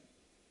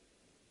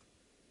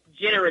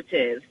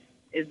generative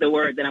is the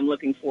word that I'm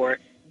looking for,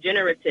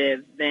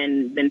 generative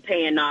than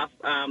paying off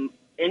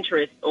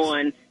interest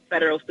on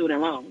federal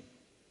student loans.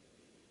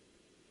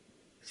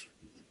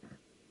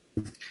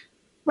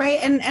 Right,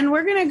 and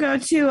we're going to go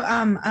to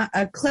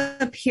a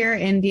clip here,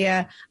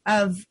 India,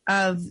 of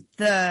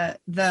the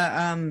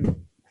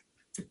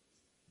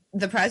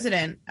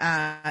president,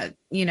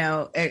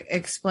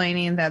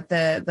 explaining that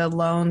the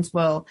loans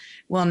will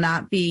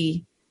not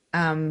be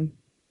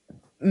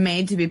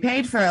made to be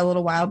paid for a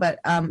little while. But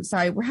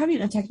sorry, we're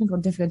having a technical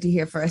difficulty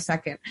here for a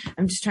second.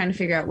 I'm just trying to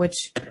figure out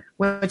which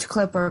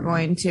clip we're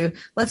going to.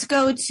 Let's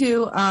go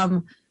to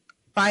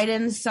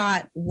Biden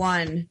sought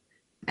one.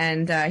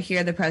 And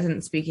hear the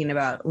president speaking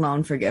about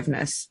loan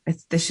forgiveness.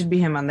 This should be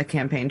him on the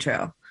campaign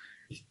trail.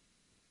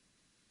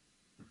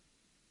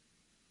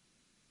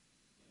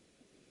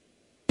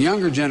 The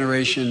younger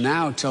generation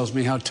now tells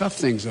me how tough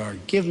things are.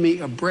 Give me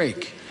a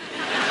break.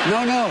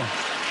 No.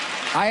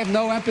 I have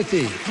no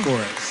empathy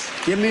for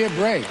it. Give me a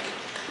break.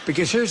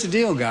 Because here's the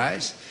deal,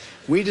 guys.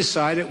 We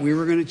decided we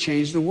were going to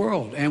change the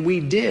world. And we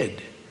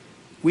did.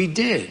 We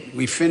did.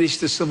 We finished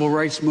the civil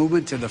rights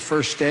movement to the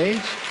first stage.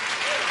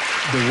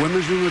 The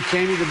women's movement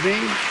came into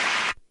being.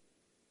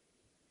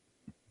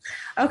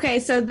 Okay,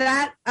 so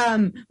that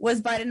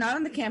was Biden not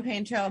on the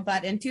campaign trail,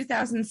 but in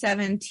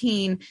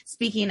 2017,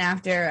 speaking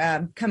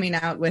after coming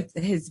out with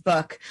his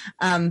book,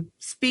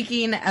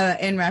 speaking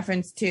in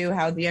reference to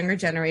how the younger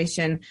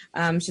generation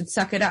should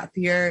suck it up.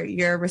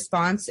 Your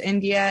response,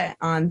 India,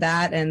 on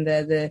that and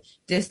the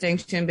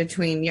distinction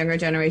between younger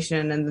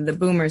generation and the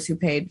boomers who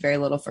paid very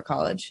little for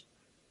college.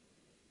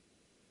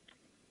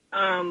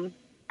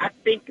 I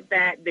think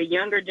that the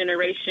younger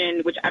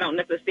generation, which I don't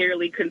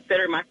necessarily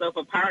consider myself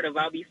a part of,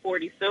 I'll be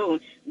 40 soon,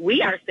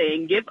 we are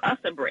saying give us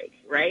a break,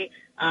 right?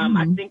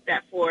 I think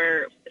that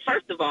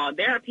first of all,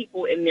 there are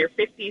people in their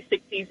 50s,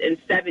 60s, and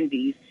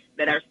 70s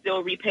that are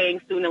still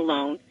repaying student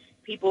loans,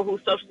 people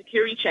whose Social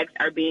Security checks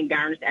are being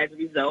garnished as a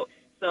result.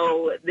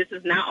 So this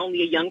is not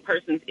only a young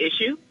person's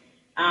issue,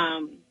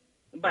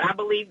 but I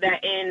believe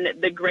that in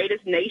the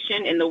greatest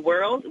nation in the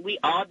world, we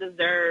all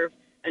deserve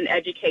an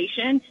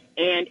education,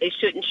 and it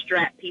shouldn't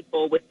strap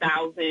people with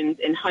thousands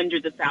and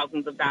hundreds of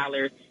thousands of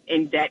dollars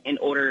in debt in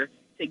order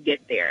to get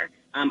there.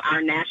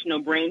 Our National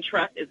Brain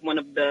Trust is one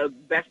of the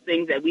best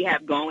things that we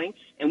have going,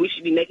 and we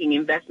should be making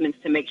investments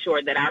to make sure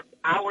that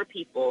our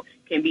people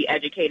can be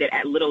educated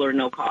at little or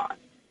no cost.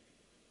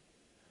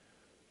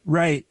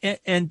 Right.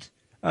 And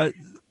a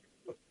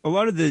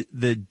lot of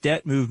the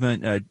debt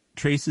movement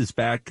traces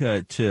back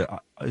to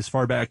as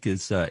far back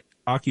as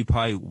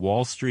Occupy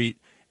Wall Street,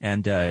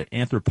 and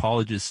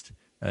anthropologist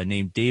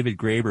named David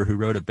Graeber, who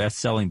wrote a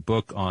best-selling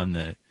book on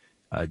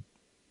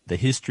the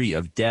history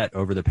of debt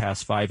over the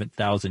past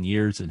 5,000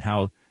 years and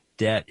how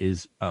debt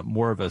is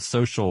more of a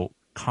social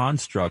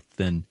construct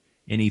than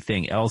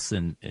anything else.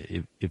 And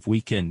if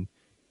we can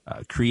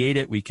create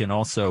it, we can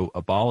also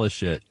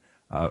abolish it.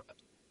 I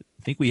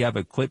think we have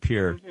a clip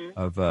here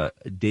of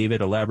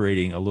David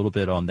elaborating a little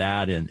bit on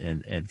that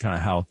and kind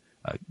of how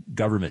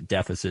government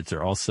deficits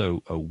are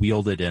also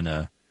wielded in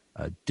a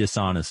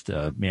dishonest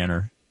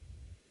manner.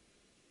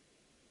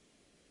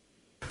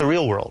 The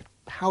real world,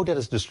 how debt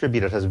is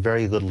distributed has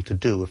very little to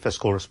do with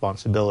fiscal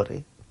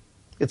responsibility.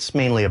 It's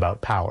mainly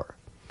about power.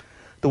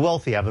 The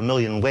wealthy have a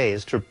million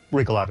ways to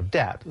wriggle out of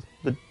debt.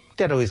 The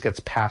debt always gets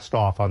passed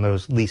off on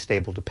those least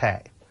able to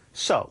pay.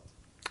 So,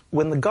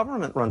 when the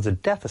government runs a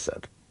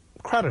deficit,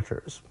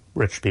 creditors,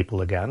 rich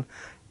people again,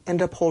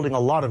 end up holding a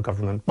lot of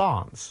government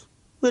bonds,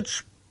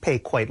 which pay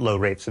quite low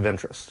rates of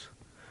interest.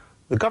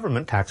 The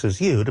government taxes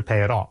you to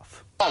pay it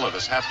off. All of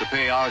us have to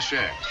pay our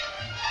share.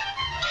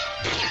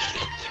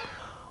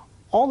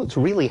 all that's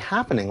really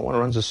happening when one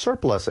runs a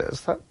surplus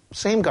is that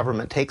same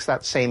government takes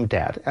that same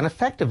debt and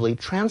effectively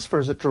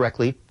transfers it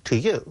directly to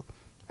you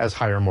as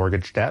higher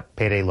mortgage debt,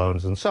 payday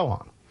loans, and so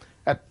on,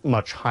 at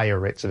much higher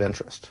rates of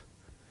interest.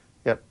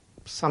 Yet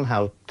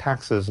somehow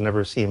taxes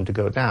never seem to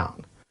go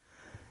down.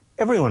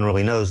 Everyone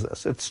really knows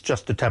this. It's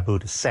just a taboo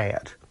to say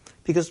it.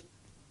 Because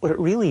what it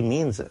really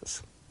means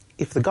is,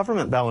 if the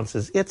government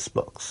balances its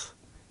books,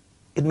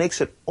 it makes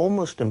it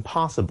almost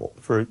impossible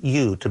for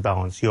you to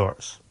balance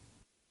yours.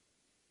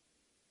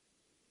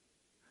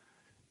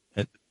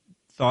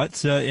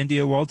 Thoughts,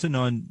 India Walton,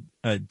 on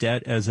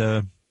debt as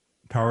a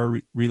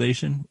power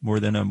relation more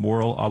than a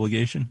moral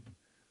obligation?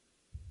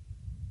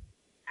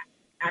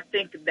 I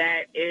think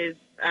that is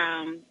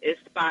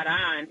spot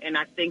on, and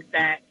I think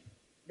that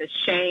the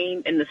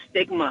shame and the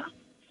stigma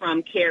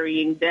from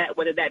carrying debt,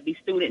 whether that be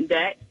student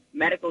debt,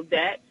 medical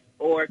debt,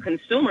 or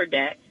consumer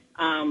debt,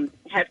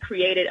 has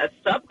created a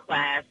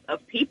subclass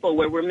of people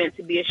where we're meant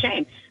to be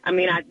ashamed. I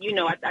mean, I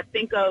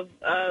think of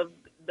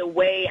the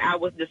way I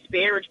was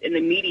disparaged in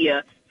the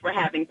media for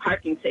having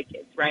parking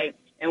tickets, right?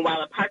 And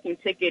while a parking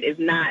ticket is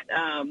not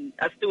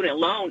a student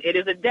loan, it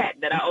is a debt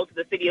that I owe to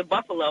the city of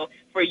Buffalo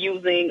for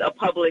using a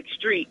public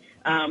street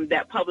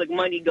that public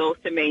money goes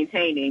to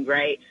maintaining,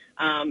 right?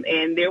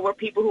 And there were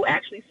people who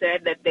actually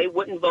said that they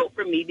wouldn't vote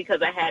for me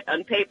because I had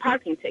unpaid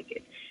parking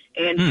tickets.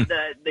 And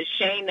the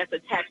shame that's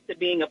attached to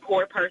being a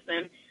poor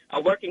person,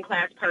 a working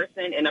class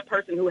person, and a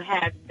person who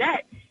has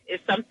debt is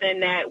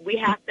something that we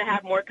have to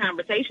have more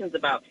conversations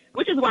about,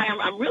 which is why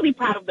I'm really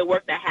proud of the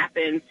work that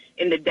happens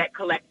in the Debt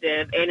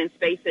Collective and in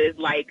spaces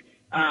like,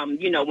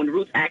 when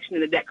Roots Action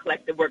and the Debt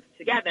Collective work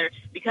together,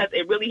 because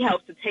it really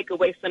helps to take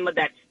away some of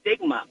that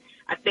stigma.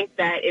 I think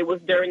that it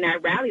was during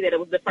that rally that it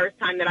was the first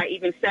time that I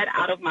even said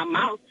out of my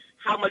mouth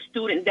how much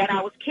student debt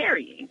I was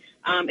carrying.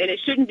 And it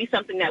shouldn't be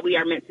something that we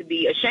are meant to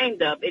be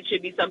ashamed of. It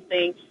should be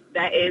something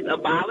that is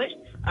abolished,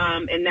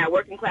 and that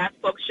working class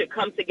folks should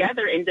come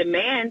together and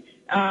demand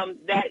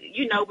that,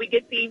 we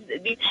get these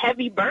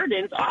heavy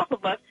burdens off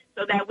of us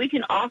so that we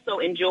can also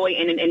enjoy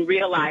and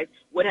realize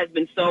what has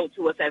been sold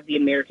to us as the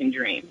American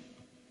dream.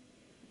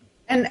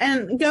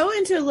 And go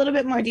into a little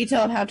bit more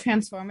detail of how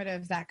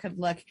transformative that could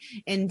look,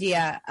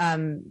 India,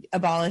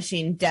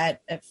 abolishing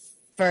debt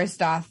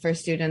first off for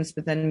students,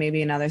 but then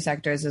maybe in other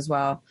sectors as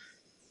well.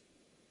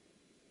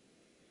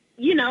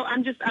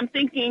 I'm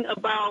thinking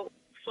about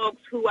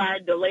folks who are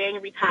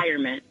delaying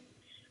retirement.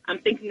 I'm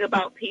thinking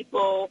about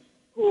people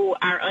who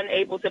are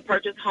unable to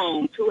purchase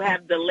homes, who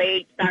have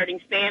delayed starting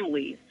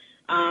families.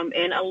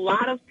 And a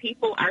lot of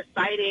people are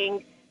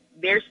citing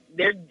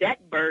their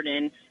debt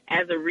burden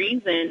as a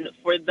reason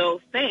for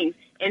those things.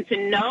 And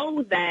to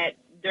know that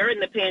during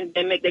the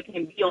pandemic they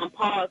can be on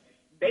pause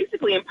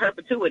basically in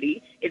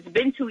perpetuity. It's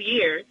been 2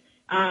 years.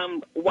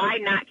 Why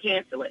not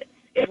cancel it?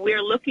 If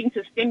we're looking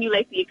to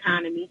stimulate the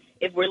economy,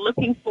 if we're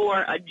looking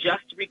for a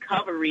just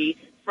recovery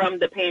from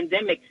the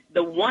pandemic,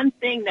 the one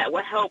thing that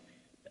will help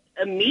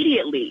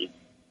immediately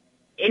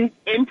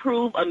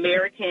improve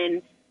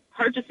American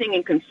purchasing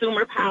and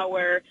consumer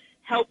power,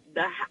 help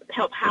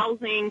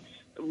housing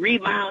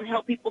rebound,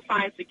 help people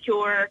find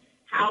secure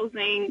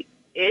housing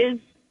is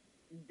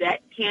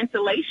debt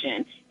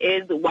cancellation,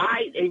 is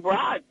wide and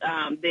broad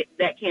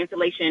debt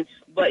cancellation.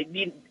 But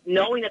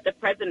knowing that the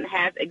president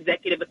has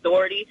executive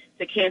authority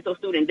to cancel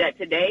student debt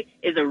today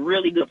is a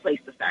really good place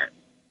to start.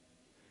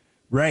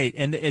 Right.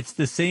 And it's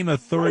the same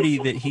authority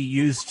that he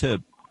used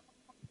to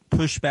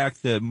push back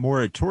the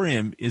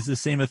moratorium is the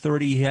same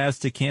authority he has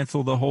to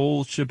cancel the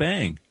whole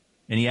shebang.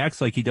 And he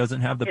acts like he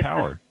doesn't have the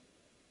power.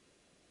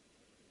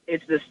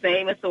 It's the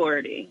same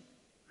authority.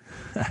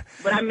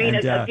 But I mean,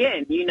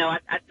 again,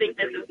 I think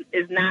this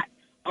is not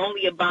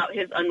only about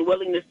his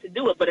unwillingness to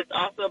do it, but it's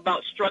also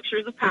about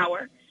structures of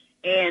power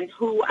and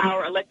who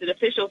our elected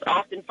officials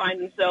often find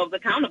themselves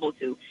accountable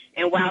to.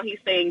 And while he's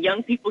saying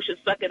young people should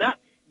suck it up,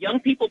 young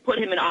people put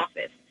him in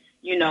office,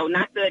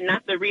 not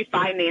the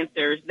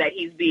refinancers that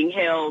he's being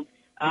held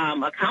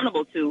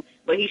accountable to,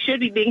 but he should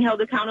be being held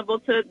accountable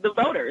to the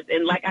voters.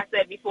 And like I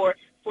said before,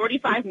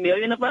 45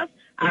 million of us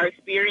are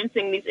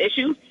experiencing these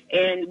issues,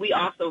 and we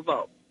also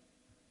vote.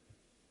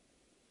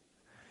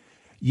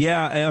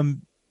 Yeah,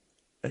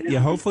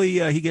 hopefully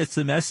he gets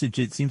the message.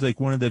 It seems like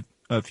one of the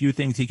few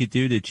things he could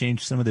do to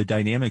change some of the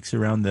dynamics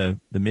around the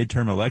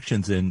midterm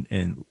elections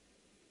and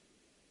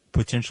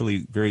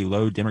potentially very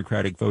low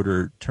Democratic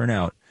voter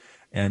turnout.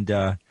 And,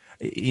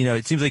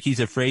 it seems like he's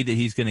afraid that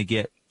he's going to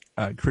get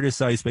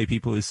criticized by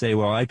people who say,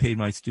 well, I paid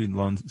my student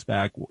loans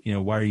back.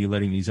 Why are you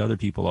letting these other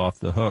people off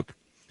the hook?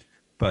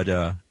 But,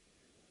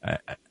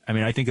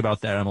 I think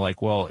about that. I'm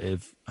like, well,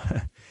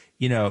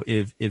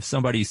 if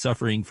somebody's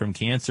suffering from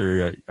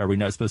cancer, are we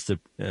not supposed to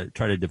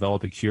try to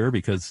develop a cure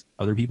because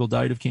other people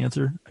died of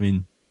cancer?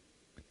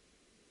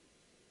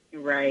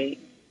 Right.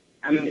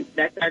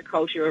 That's our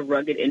culture of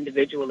rugged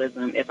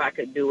individualism. If I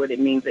could do it, it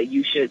means that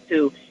you should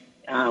too.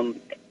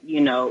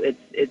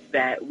 It's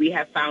that we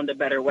have found a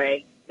better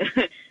way.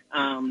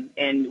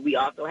 And we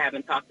also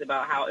haven't talked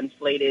about how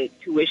inflated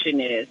tuition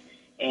is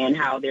and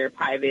how there are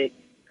private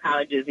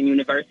colleges and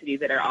universities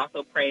that are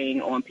also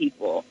preying on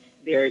people.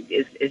 There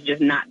is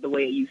just not the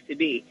way it used to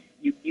be.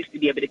 You used to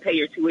be able to pay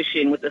your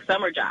tuition with a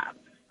summer job,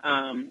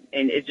 and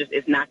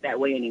it's not that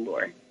way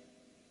anymore.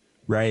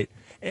 Right.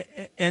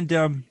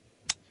 And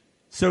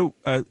so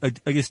I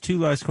guess two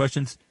last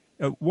questions.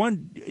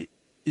 One,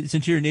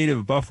 since you're a native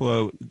of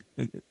Buffalo,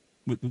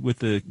 with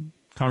the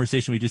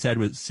conversation we just had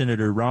with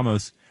Senator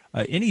Ramos,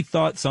 any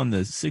thoughts on the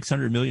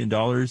 $600 million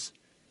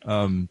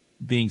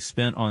being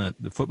spent on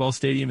the football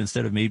stadium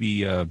instead of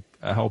maybe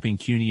helping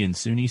CUNY and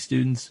SUNY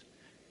students?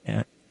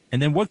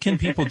 And then what can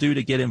people do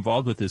to get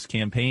involved with this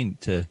campaign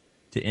to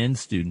end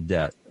student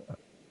debt?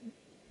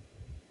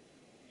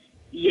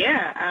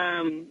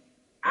 Yeah,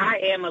 I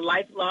am a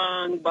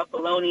lifelong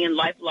Buffalonian,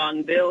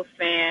 lifelong Bills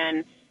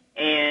fan,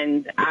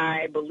 and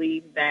I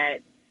believe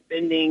that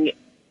spending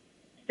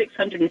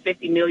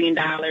 $650 million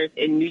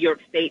in New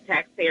York State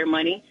taxpayer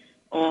money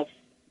to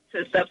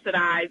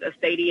subsidize a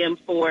stadium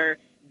for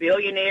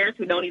billionaires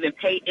who don't even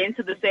pay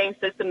into the same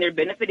system they're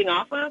benefiting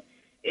off of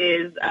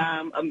is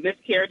a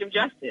miscarriage of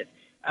justice.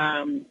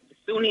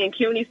 SUNY and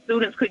CUNY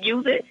students could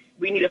use it.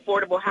 We need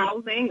affordable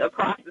housing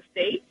across the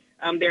state.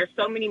 There are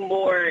so many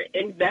more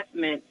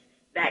investments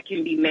that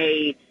can be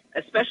made,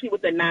 especially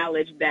with the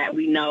knowledge that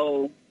we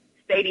know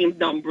stadiums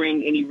don't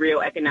bring any real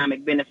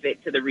economic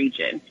benefit to the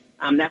region.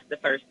 That's the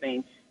first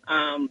thing.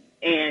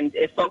 And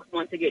if folks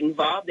want to get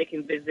involved, they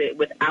can visit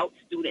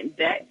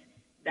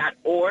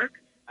withoutstudentdebt.org.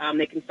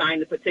 They can sign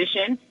the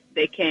petition.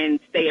 They can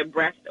stay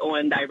abreast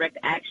on direct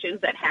actions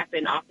that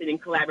happen often in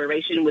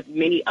collaboration with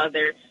many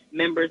other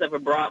members of a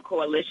broad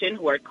coalition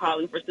who are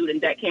calling for student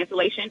debt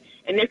cancellation.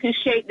 And they can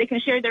share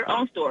their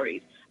own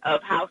stories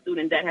of how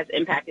student debt has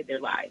impacted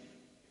their lives.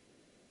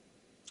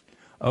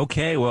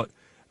 Okay, well,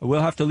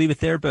 we'll have to leave it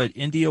there. But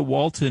India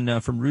Walton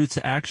from Roots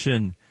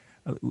Action,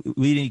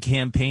 leading a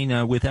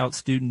campaign without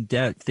student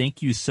debt.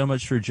 Thank you so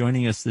much for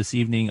joining us this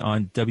evening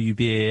on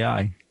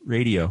WBAI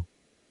Radio.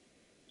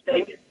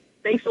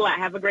 Thanks a lot.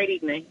 Have a great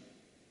evening.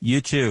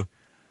 You too.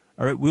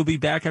 All right, we'll be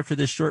back after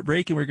this short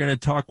break, and we're going to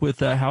talk with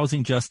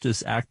housing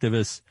justice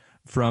activists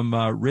from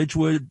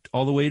Ridgewood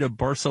all the way to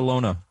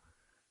Barcelona.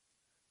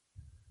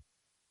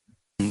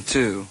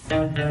 2.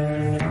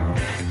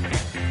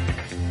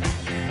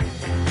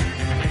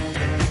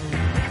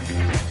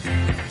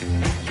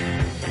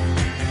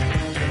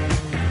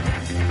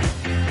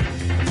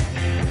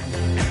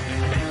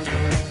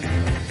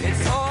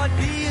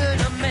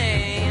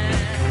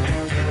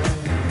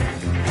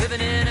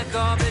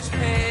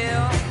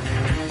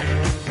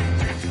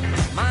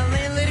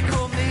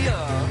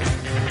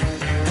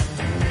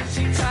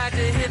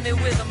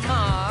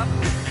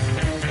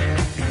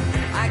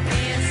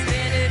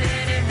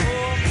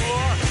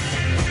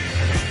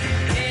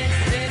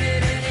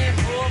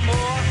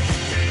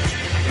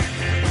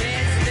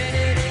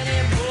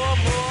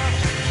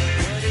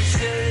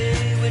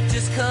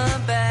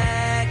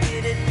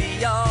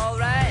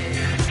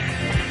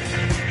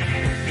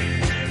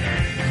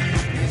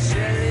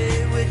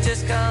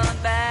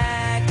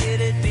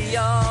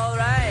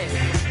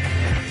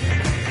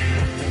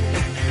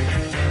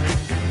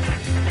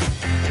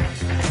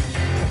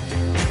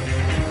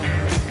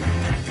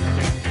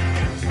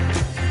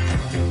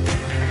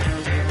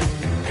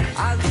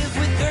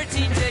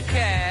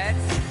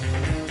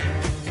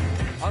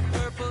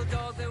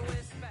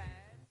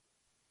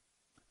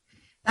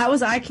 That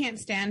was I Can't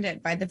Stand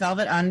It by the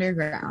Velvet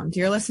Underground.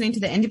 You're listening to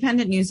the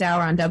Independent News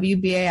Hour on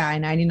WBAI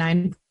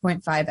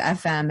 99.5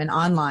 FM and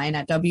online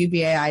at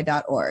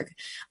WBAI.org.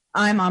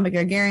 I'm Amba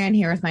Gargarian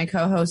here with my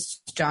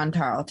co-host, John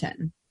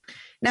Tarleton.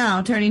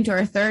 Now, turning to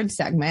our third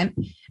segment,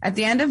 at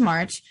the end of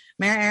March,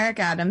 Mayor Eric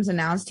Adams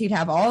announced he'd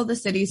have all of the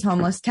city's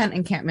homeless tent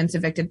encampments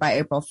evicted by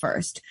April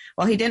 1st.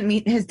 While he didn't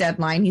meet his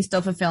deadline, he's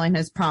still fulfilling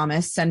his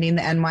promise, sending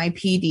the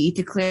NYPD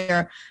to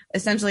clear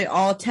essentially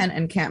all tent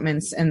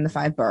encampments in the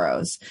 5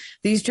 boroughs.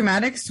 These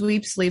dramatic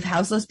sweeps leave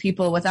houseless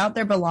people without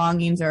their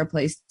belongings or a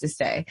place to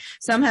stay.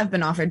 Some have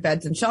been offered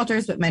beds and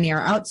shelters, but many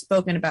are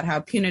outspoken about how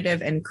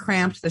punitive and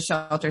cramped the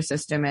shelter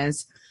system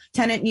is.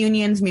 Tenant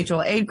unions,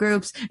 mutual aid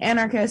groups,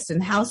 anarchists,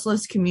 and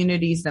houseless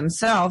communities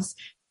themselves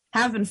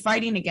have been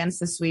fighting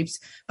against the sweeps,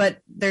 but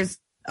there's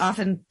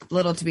often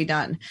little to be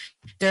done.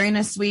 During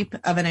a sweep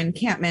of an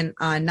encampment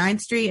on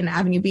 9th Street and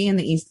Avenue B in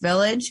the East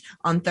Village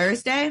on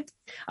Thursday,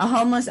 a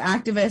homeless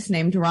activist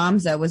named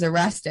Ramza was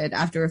arrested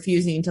after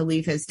refusing to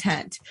leave his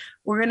tent.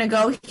 We're going to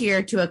go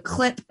here to a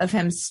clip of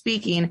him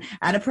speaking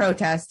at a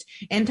protest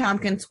in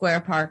Tompkins Square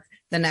Park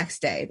the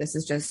next day. This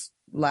is just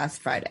last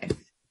Friday.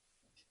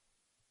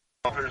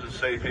 Shelters and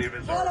safe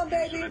havens are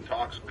abusive and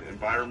toxic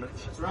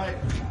environments. That's right.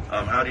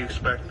 How do you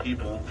expect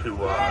people to,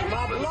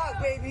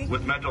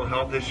 with mental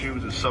health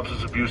issues and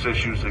substance abuse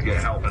issues, to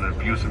get help in an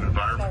abusive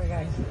environment? Sorry,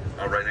 guys.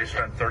 All right, they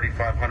spend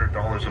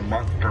 $3,500 a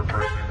month per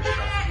person in the shelter.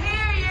 I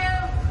can't hear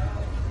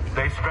you.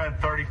 They spend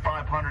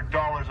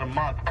 $3,500 a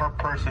month per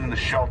person in the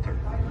shelter.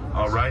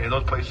 All right, and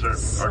those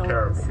places are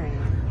terrible. Insane.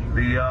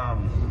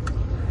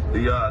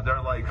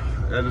 They're like,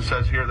 as it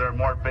says here, there are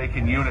more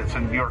vacant units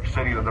in New York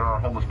City than there are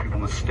homeless people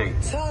in the state.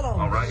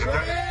 All right.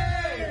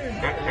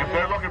 if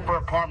they're looking for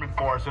an apartment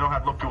for us, they don't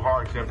have to look too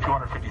hard because they have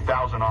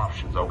 250,000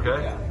 options,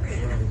 okay?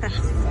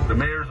 The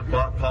mayor's a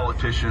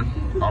politician,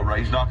 all right?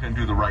 He's not going to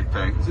do the right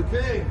thing.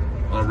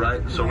 All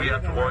right? So we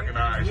have to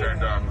organize and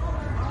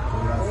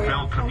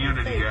build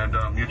community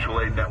and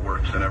mutual aid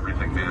networks and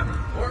everything,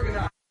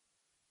 man.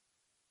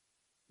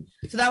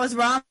 So that was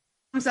Rams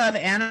of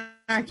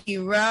Anarchy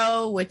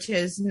Row, which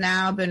has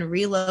now been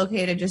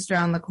relocated just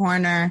around the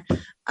corner.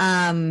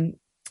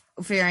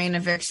 Fearing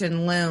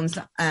eviction looms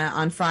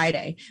on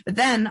Friday. But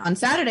then on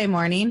Saturday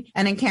morning,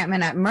 an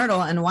encampment at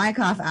Myrtle and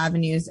Wyckoff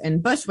Avenues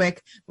in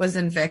Bushwick was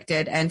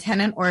evicted, and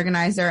tenant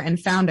organizer and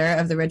founder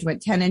of the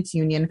Ridgewood Tenants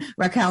Union,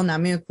 Raquel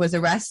Namuk, was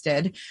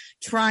arrested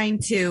trying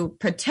to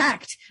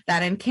protect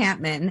that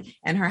encampment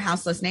and her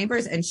houseless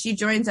neighbors. And she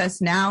joins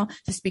us now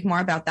to speak more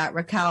about that.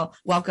 Raquel,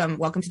 welcome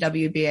to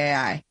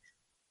WBAI.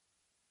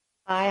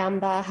 Hi,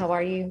 Amba. How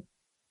are you?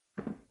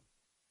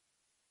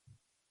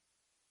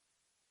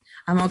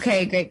 I'm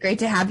okay. Great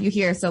to have you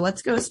here. So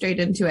let's go straight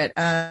into it.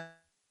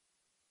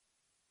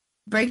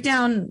 Break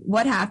down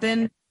what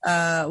happened,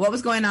 what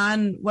was going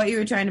on, what you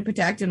were trying to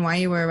protect, and why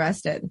you were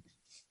arrested.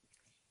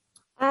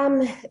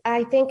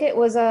 I think it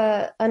was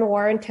a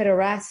unwarranted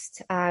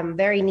arrest,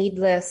 very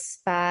needless,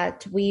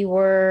 but we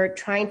were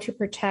trying to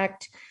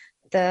protect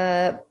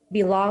the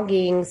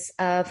belongings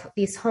of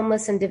these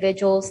homeless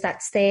individuals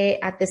that stay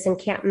at this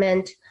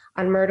encampment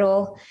on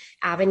Myrtle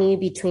Avenue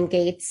between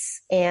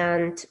Gates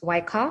and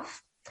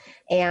Wyckoff.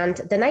 And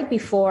the night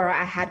before,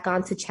 I had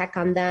gone to check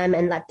on them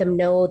and let them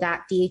know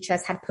that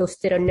DHS had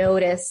posted a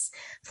notice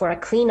for a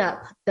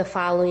cleanup the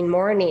following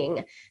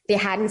morning. They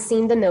hadn't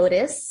seen the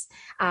notice.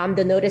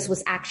 The notice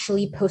was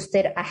actually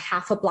posted a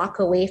half a block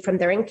away from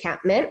their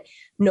encampment,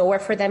 nowhere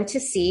for them to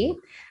see,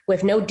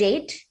 with no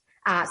date.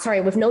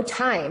 With no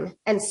time.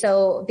 And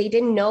so they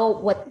didn't know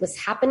what was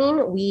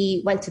happening.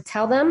 We went to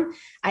tell them.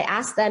 I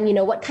asked them,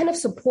 what kind of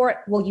support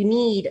will you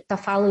need the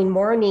following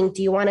morning?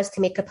 Do you want us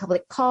to make a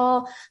public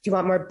call? Do you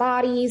want more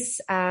bodies?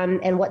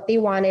 And what they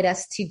wanted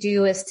us to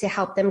do is to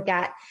help them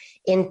get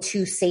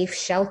into safe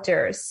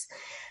shelters.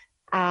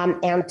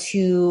 And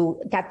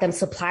to get them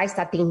supplies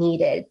that they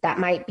needed that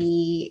might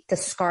be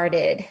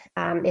discarded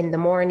in the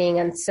morning.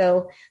 And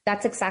so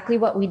that's exactly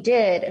what we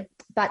did.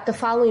 But the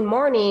following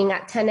morning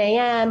at 10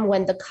 a.m.,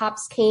 when the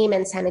cops came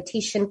and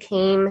sanitation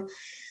came,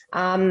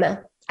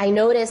 I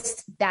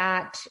noticed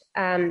that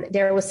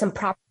there was some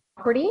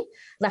property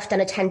left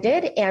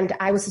unattended, and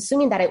I was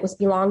assuming that it was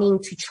belonging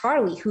to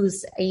Charlie,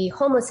 who's a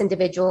homeless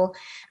individual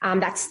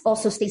that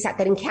also stays at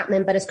that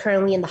encampment but is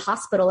currently in the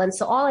hospital. And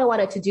so all I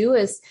wanted to do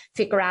is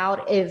figure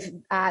out if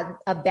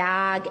a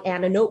bag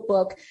and a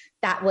notebook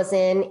that was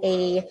in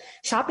a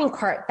shopping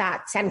cart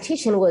that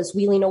sanitation was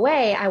wheeling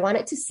away, I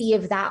wanted to see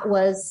if that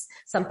was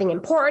something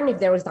important, if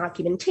there was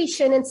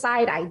documentation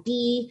inside,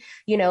 ID,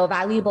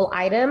 valuable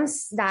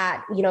items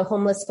that,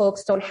 homeless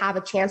folks don't have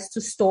a chance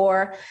to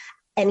store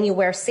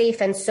anywhere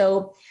safe. And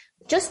so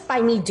just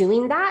by me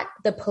doing that,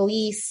 the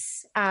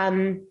police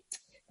thought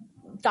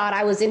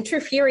I was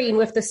interfering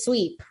with the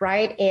sweep,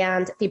 right?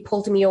 And they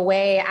pulled me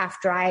away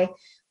after I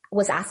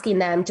was asking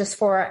them just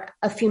for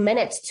a few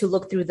minutes to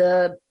look through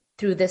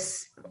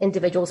this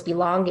individual's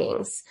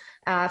belongings.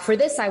 For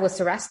this, I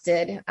was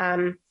arrested.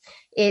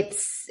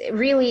 It's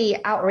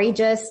really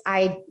outrageous.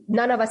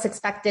 None of us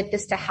expected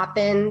this to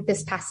happen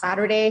this past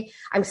Saturday.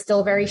 I'm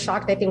still very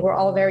shocked. I think we're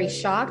all very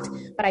shocked,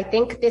 but I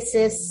think this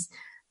is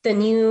the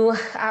new,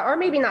 or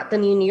maybe not the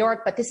new New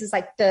York, but this is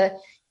like the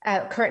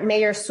current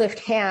mayor Swift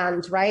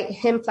hand, right?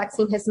 Him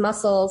flexing his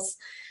muscles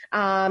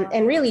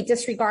and really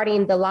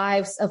disregarding the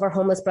lives of our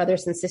homeless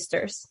brothers and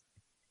sisters.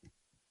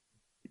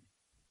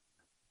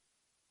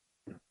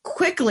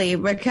 Quickly,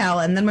 Raquel,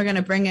 and then we're going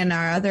to bring in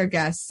our other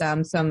guests,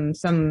 some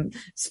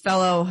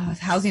fellow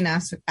housing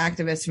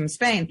activists from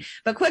Spain.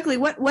 But quickly,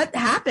 what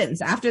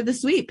happens after the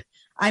sweep?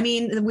 I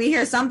mean, we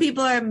hear some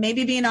people are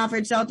maybe being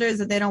offered shelters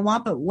that they don't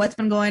want, but what's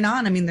been going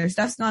on? I mean, their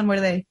stuff's gone. What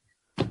are they?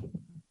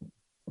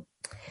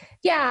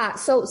 Yeah,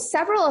 so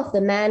several of the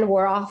men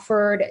were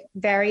offered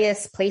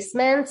various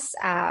placements,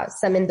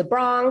 some in the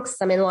Bronx,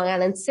 some in Long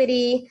Island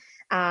City.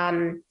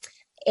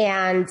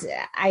 And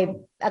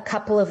a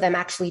couple of them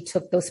actually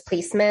took those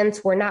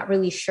placements. We're not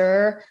really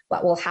sure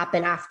what will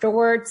happen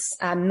afterwards.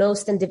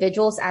 Most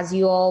individuals, as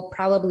you all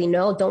probably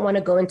know, don't want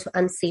to go into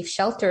unsafe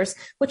shelters,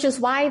 which is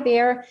why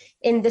they're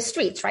in the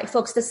streets, right?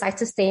 Folks decide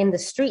to stay in the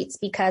streets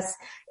because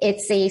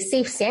it's a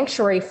safe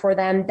sanctuary for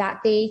them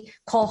that they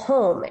call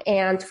home.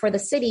 And for the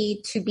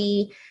city to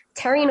be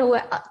tearing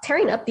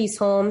up these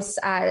homes,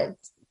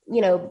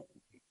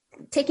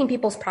 taking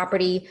people's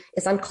property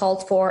is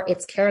uncalled for,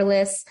 it's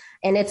careless,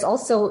 and it's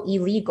also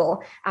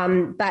illegal.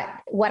 But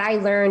what I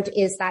learned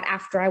is that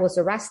after I was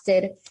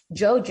arrested,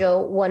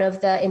 Jojo, one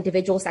of the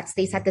individuals that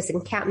stays at this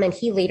encampment,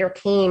 he later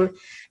came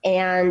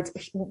and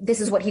this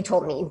is what he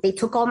told me. They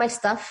took all my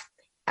stuff.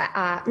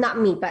 Not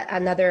me, but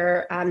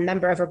another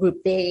member of a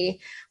group. They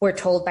were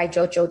told by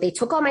Jojo, they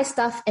took all my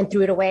stuff and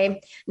threw it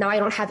away. Now I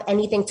don't have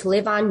anything to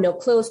live on, no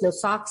clothes, no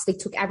socks. They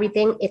took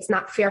everything. It's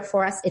not fair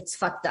for us. It's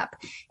fucked up.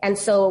 And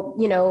so,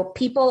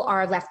 people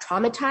are left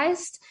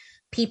traumatized.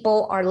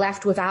 people are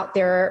left without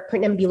their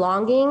pertinent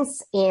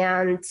belongings.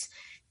 And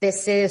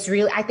this is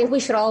really, I think we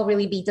should all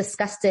really be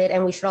disgusted,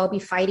 and we should all be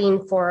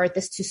fighting for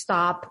this to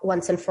stop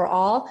once and for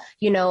all.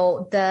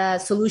 The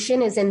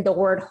solution is in the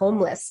word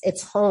homeless.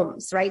 It's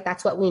homes, right?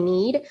 That's what we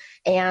need.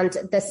 And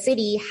the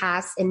city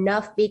has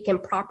enough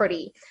vacant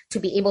property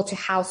to be able to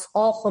house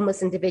all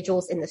homeless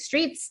individuals in the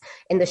streets,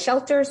 in the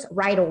shelters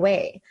right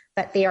away,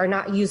 but they are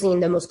not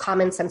using the most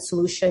common sense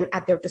solution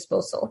at their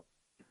disposal.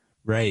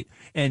 Right.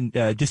 And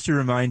just a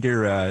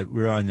reminder,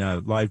 we're on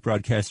live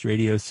broadcast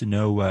radio, so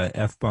no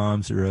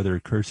F-bombs or other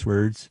curse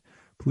words,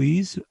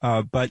 please.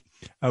 But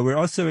we're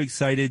also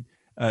excited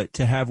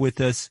to have with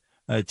us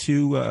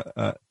two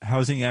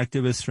housing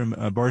activists from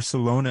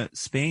Barcelona,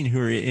 Spain,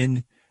 who are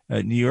in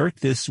New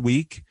York this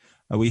week.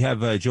 We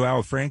have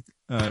Joao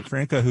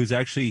Franca, who's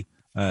actually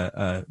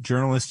a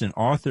journalist and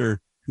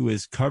author who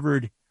has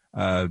covered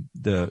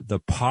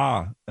the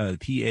PAH,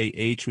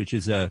 P-A-H, which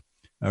is a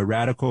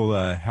radical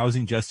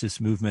housing justice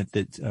movement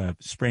that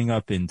sprang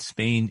up in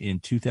Spain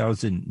in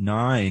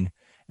 2009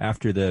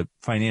 after the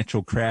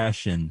financial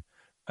crash and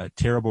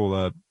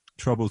terrible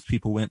troubles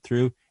people went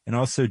through, and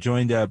also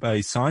joined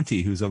by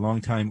Santi, who's a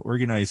longtime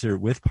organizer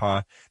with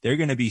PAH. They're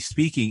going to be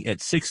speaking at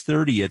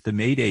 6:30 at the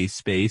Mayday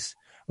space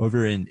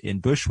over in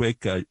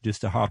Bushwick,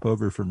 just to hop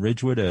over from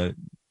Ridgewood.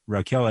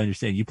 Raquel, I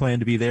understand you plan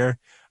to be there.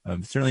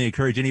 Certainly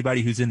encourage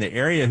anybody who's in the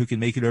area who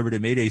can make it over to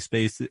Mayday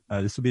space.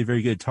 This will be a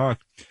very good talk.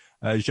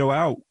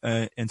 Joao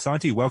and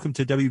Santi, welcome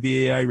to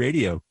WBAI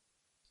Radio.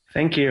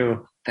 Thank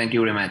you. Thank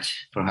you very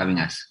much for having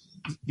us.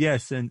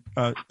 Yes, and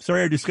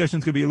sorry our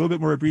discussion's going to be a little bit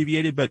more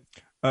abbreviated, but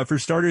for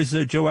starters,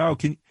 Joao,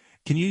 can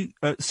you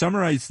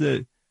summarize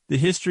the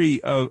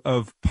history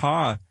of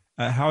PAH,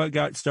 how it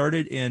got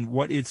started, and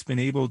what it's been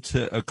able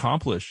to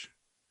accomplish?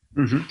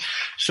 Mm-hmm.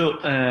 So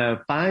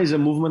PAH is a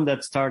movement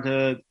that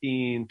started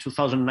in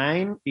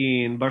 2009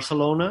 in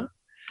Barcelona,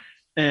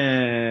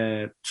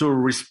 to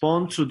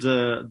respond to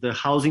the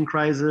housing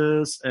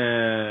crisis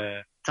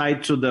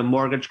tied to the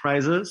mortgage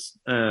crisis,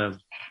 tied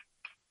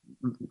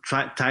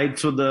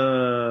to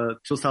the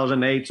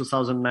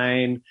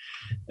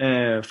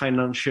 2008-2009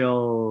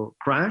 financial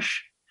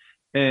crash.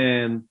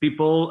 And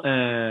people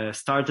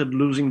started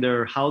losing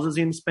their houses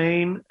in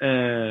Spain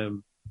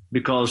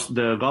because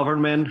the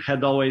government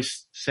had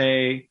always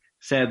said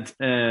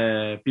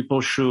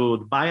people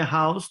should buy a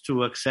house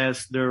to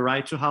access their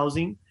right to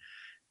housing.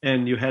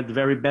 And you had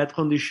very bad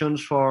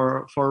conditions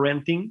for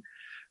renting.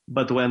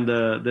 But when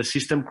the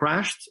system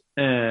crashed,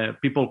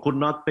 people could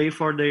not pay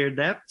for their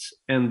debts,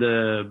 and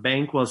the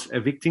bank was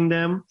evicting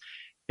them.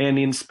 And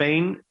in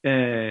Spain,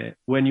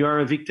 when you are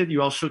evicted,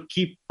 you also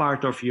keep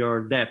part of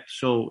your debt.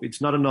 So it's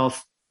not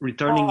enough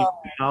returning your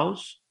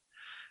house.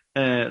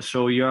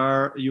 So you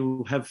are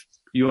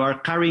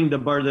carrying the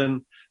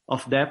burden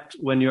of debt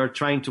when you're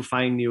trying to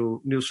find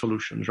new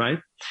solutions, right?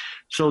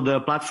 So the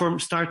platform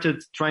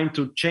started trying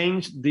to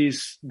change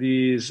this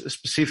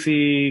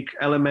specific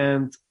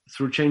element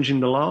through changing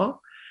the law.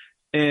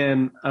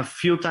 And a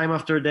few times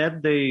after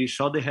that, they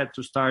saw they had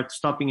to start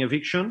stopping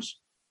evictions.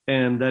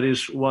 And that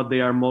is what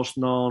they are most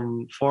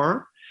known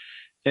for.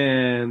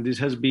 And this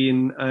has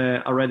been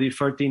already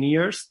 13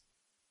 years.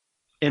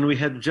 And we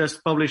had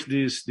just published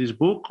this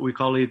book. We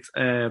call it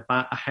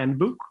a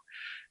handbook.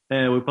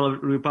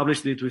 We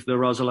published it with the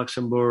Rosa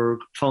Luxemburg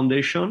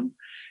Foundation.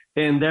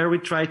 And there we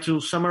try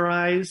to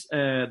summarize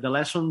the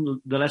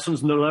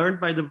lessons learned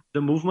by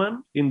the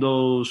movement in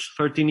those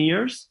 13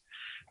 years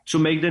to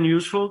make them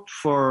useful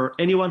for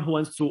anyone who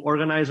wants to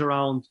organize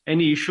around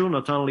any issue,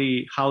 not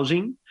only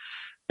housing,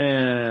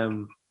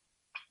 and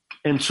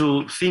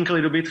to think a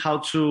little bit how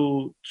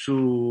to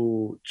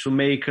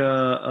make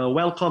a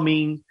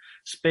welcoming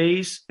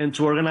space and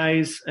to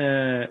organize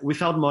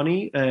without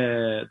money.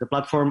 The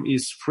platform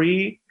is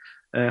free,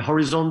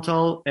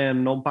 horizontal,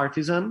 and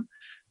non-partisan.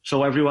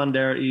 So everyone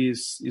there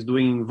is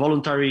doing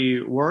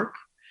voluntary work,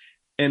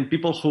 and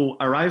people who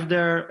arrive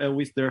there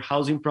with their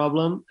housing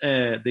problem,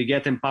 they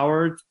get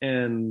empowered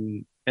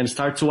and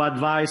start to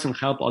advise and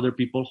help other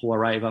people who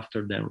arrive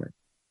after them.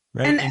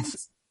 Right. And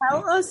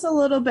tell us a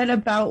little bit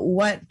about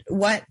what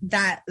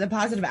the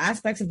positive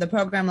aspects of the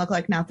program look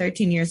like now,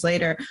 13 years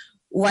later.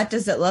 What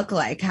does it look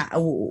like?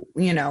 How,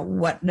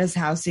 what does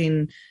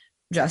housing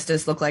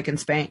justice look like in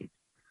Spain?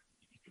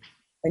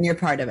 And you're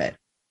part of it.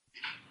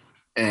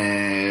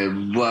 The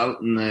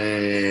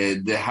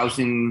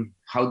housing,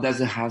 how does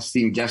the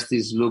housing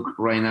justice look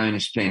right now in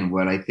Spain?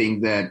 Well, I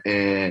think that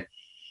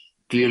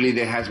clearly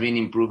there has been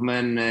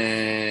improvement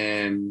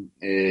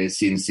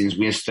since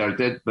we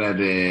started, but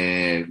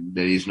there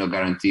is no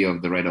guarantee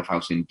of the right of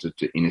housing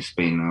in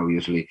Spain,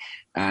 obviously.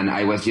 And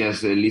I was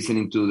just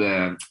listening to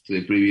the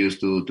previous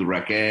to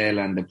Raquel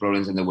and the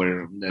problems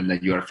that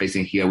you are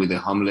facing here with the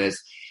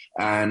homeless.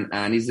 And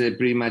it's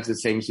pretty much the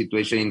same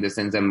situation in the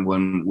sense that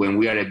when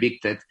we are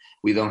evicted,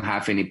 we don't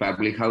have any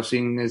public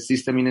housing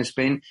system in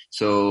Spain.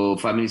 So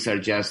families are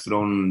just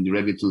thrown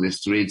directly to the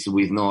streets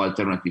with no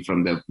alternative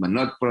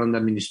not from the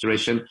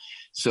administration.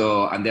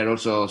 So, and they're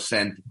also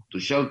sent to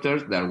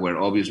shelters where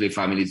obviously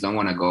families don't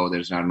want to go.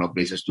 There's no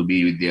places to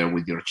be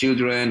with your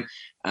children.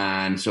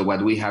 And so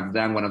what we have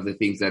done, one of the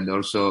things that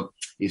also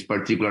is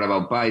particular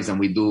about PAIS, and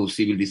we do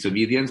civil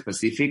disobedience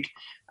specific.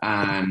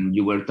 And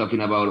you were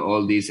talking about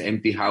all these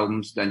empty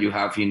homes that you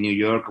have in New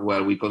York.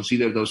 Well, we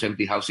consider those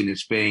empty houses in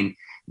Spain,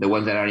 the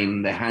ones that are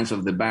in the hands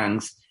of the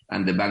banks,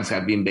 and the banks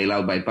have been bailed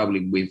out by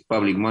with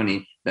public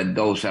money, that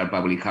those are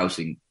public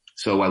housing.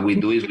 So what we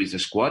do is we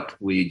squat.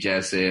 We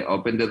just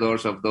open the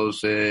doors of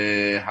those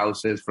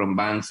houses from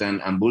banks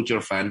and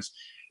vulture funds,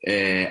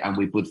 and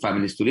we put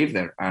families to live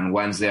there. And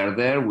once they are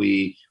there,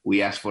 we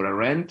ask for a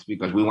rent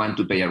because we want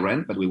to pay a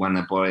rent, but we want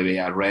to pay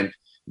a rent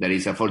that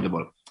is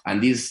affordable.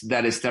 And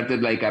that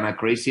started like a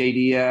crazy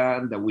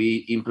idea that we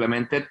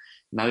implemented.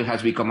 Now it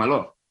has become a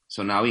law.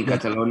 So now in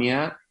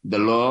Catalonia, the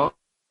law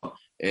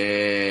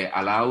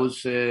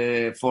allows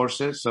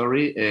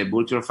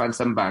vulture funds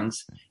and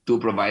banks to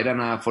provide an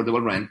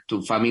affordable rent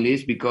to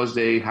families because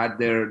they had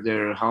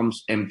their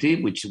homes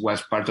empty, which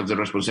was part of the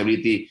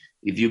responsibility.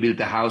 If you build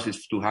a house,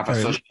 is to have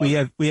a social.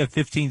 We have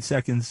 15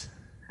 seconds.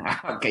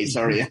 Okay,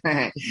 sorry.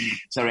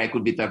 Sorry, I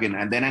could be talking.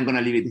 And then I'm going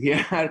to leave it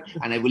here.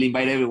 And I will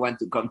invite everyone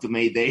to come to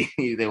May Day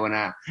if they want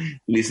to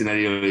listen a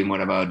little bit more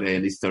about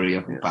the story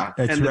of PA.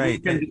 That's and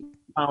right. The book can be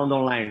found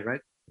online, right?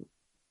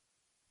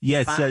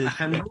 Yes. You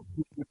can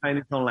find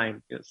it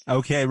online, yes.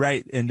 Okay,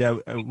 right. And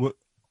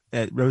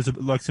at Rosa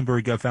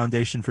Luxemburg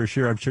Foundation, for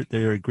sure, I'm sure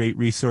they're a great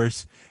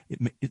resource.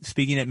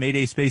 Speaking at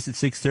Mayday Space at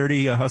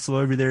 6:30, hustle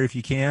over there if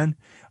you can.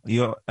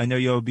 I know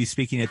you'll be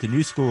speaking at the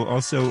New School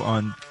also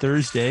on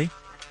Thursday.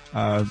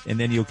 And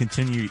then you'll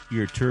continue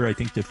your tour, I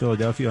think, to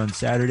Philadelphia on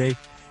Saturday.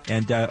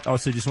 And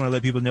also just want to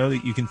let people know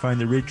that you can find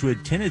the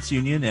Ridgewood Tenants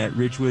Union at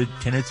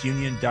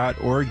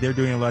ridgewoodtenantsunion.org. They're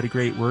doing a lot of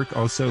great work,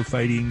 also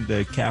fighting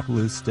the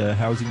capitalist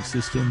housing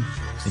system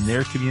in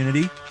their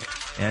community.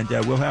 And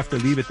we'll have to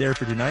leave it there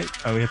for tonight.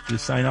 We have to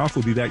sign off.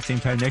 We'll be back same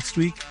time next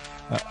week.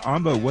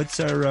 Amba, what's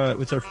our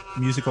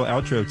musical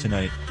outro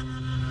tonight?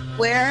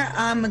 Where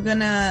I'm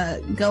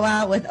gonna go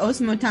out with Os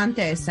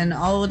Mutantes, an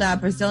old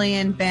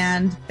Brazilian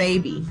band,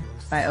 Baby,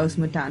 by Os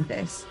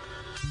Mutantes.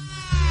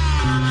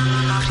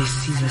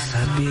 Precisa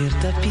saber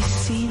da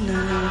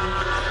piscina,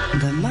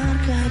 da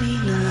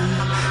margarina,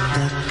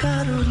 da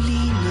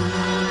Carolina,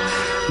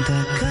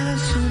 da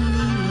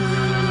gasolina.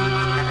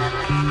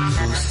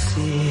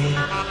 Você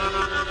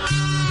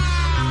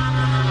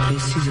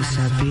precisa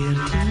saber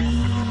de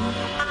mim.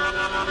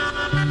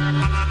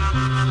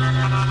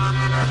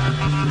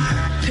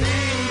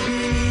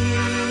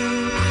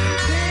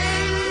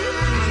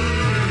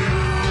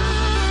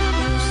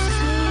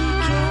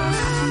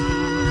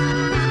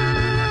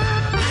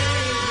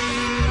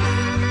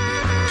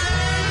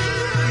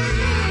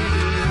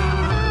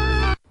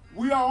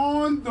 We are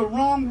on the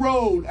wrong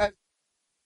road.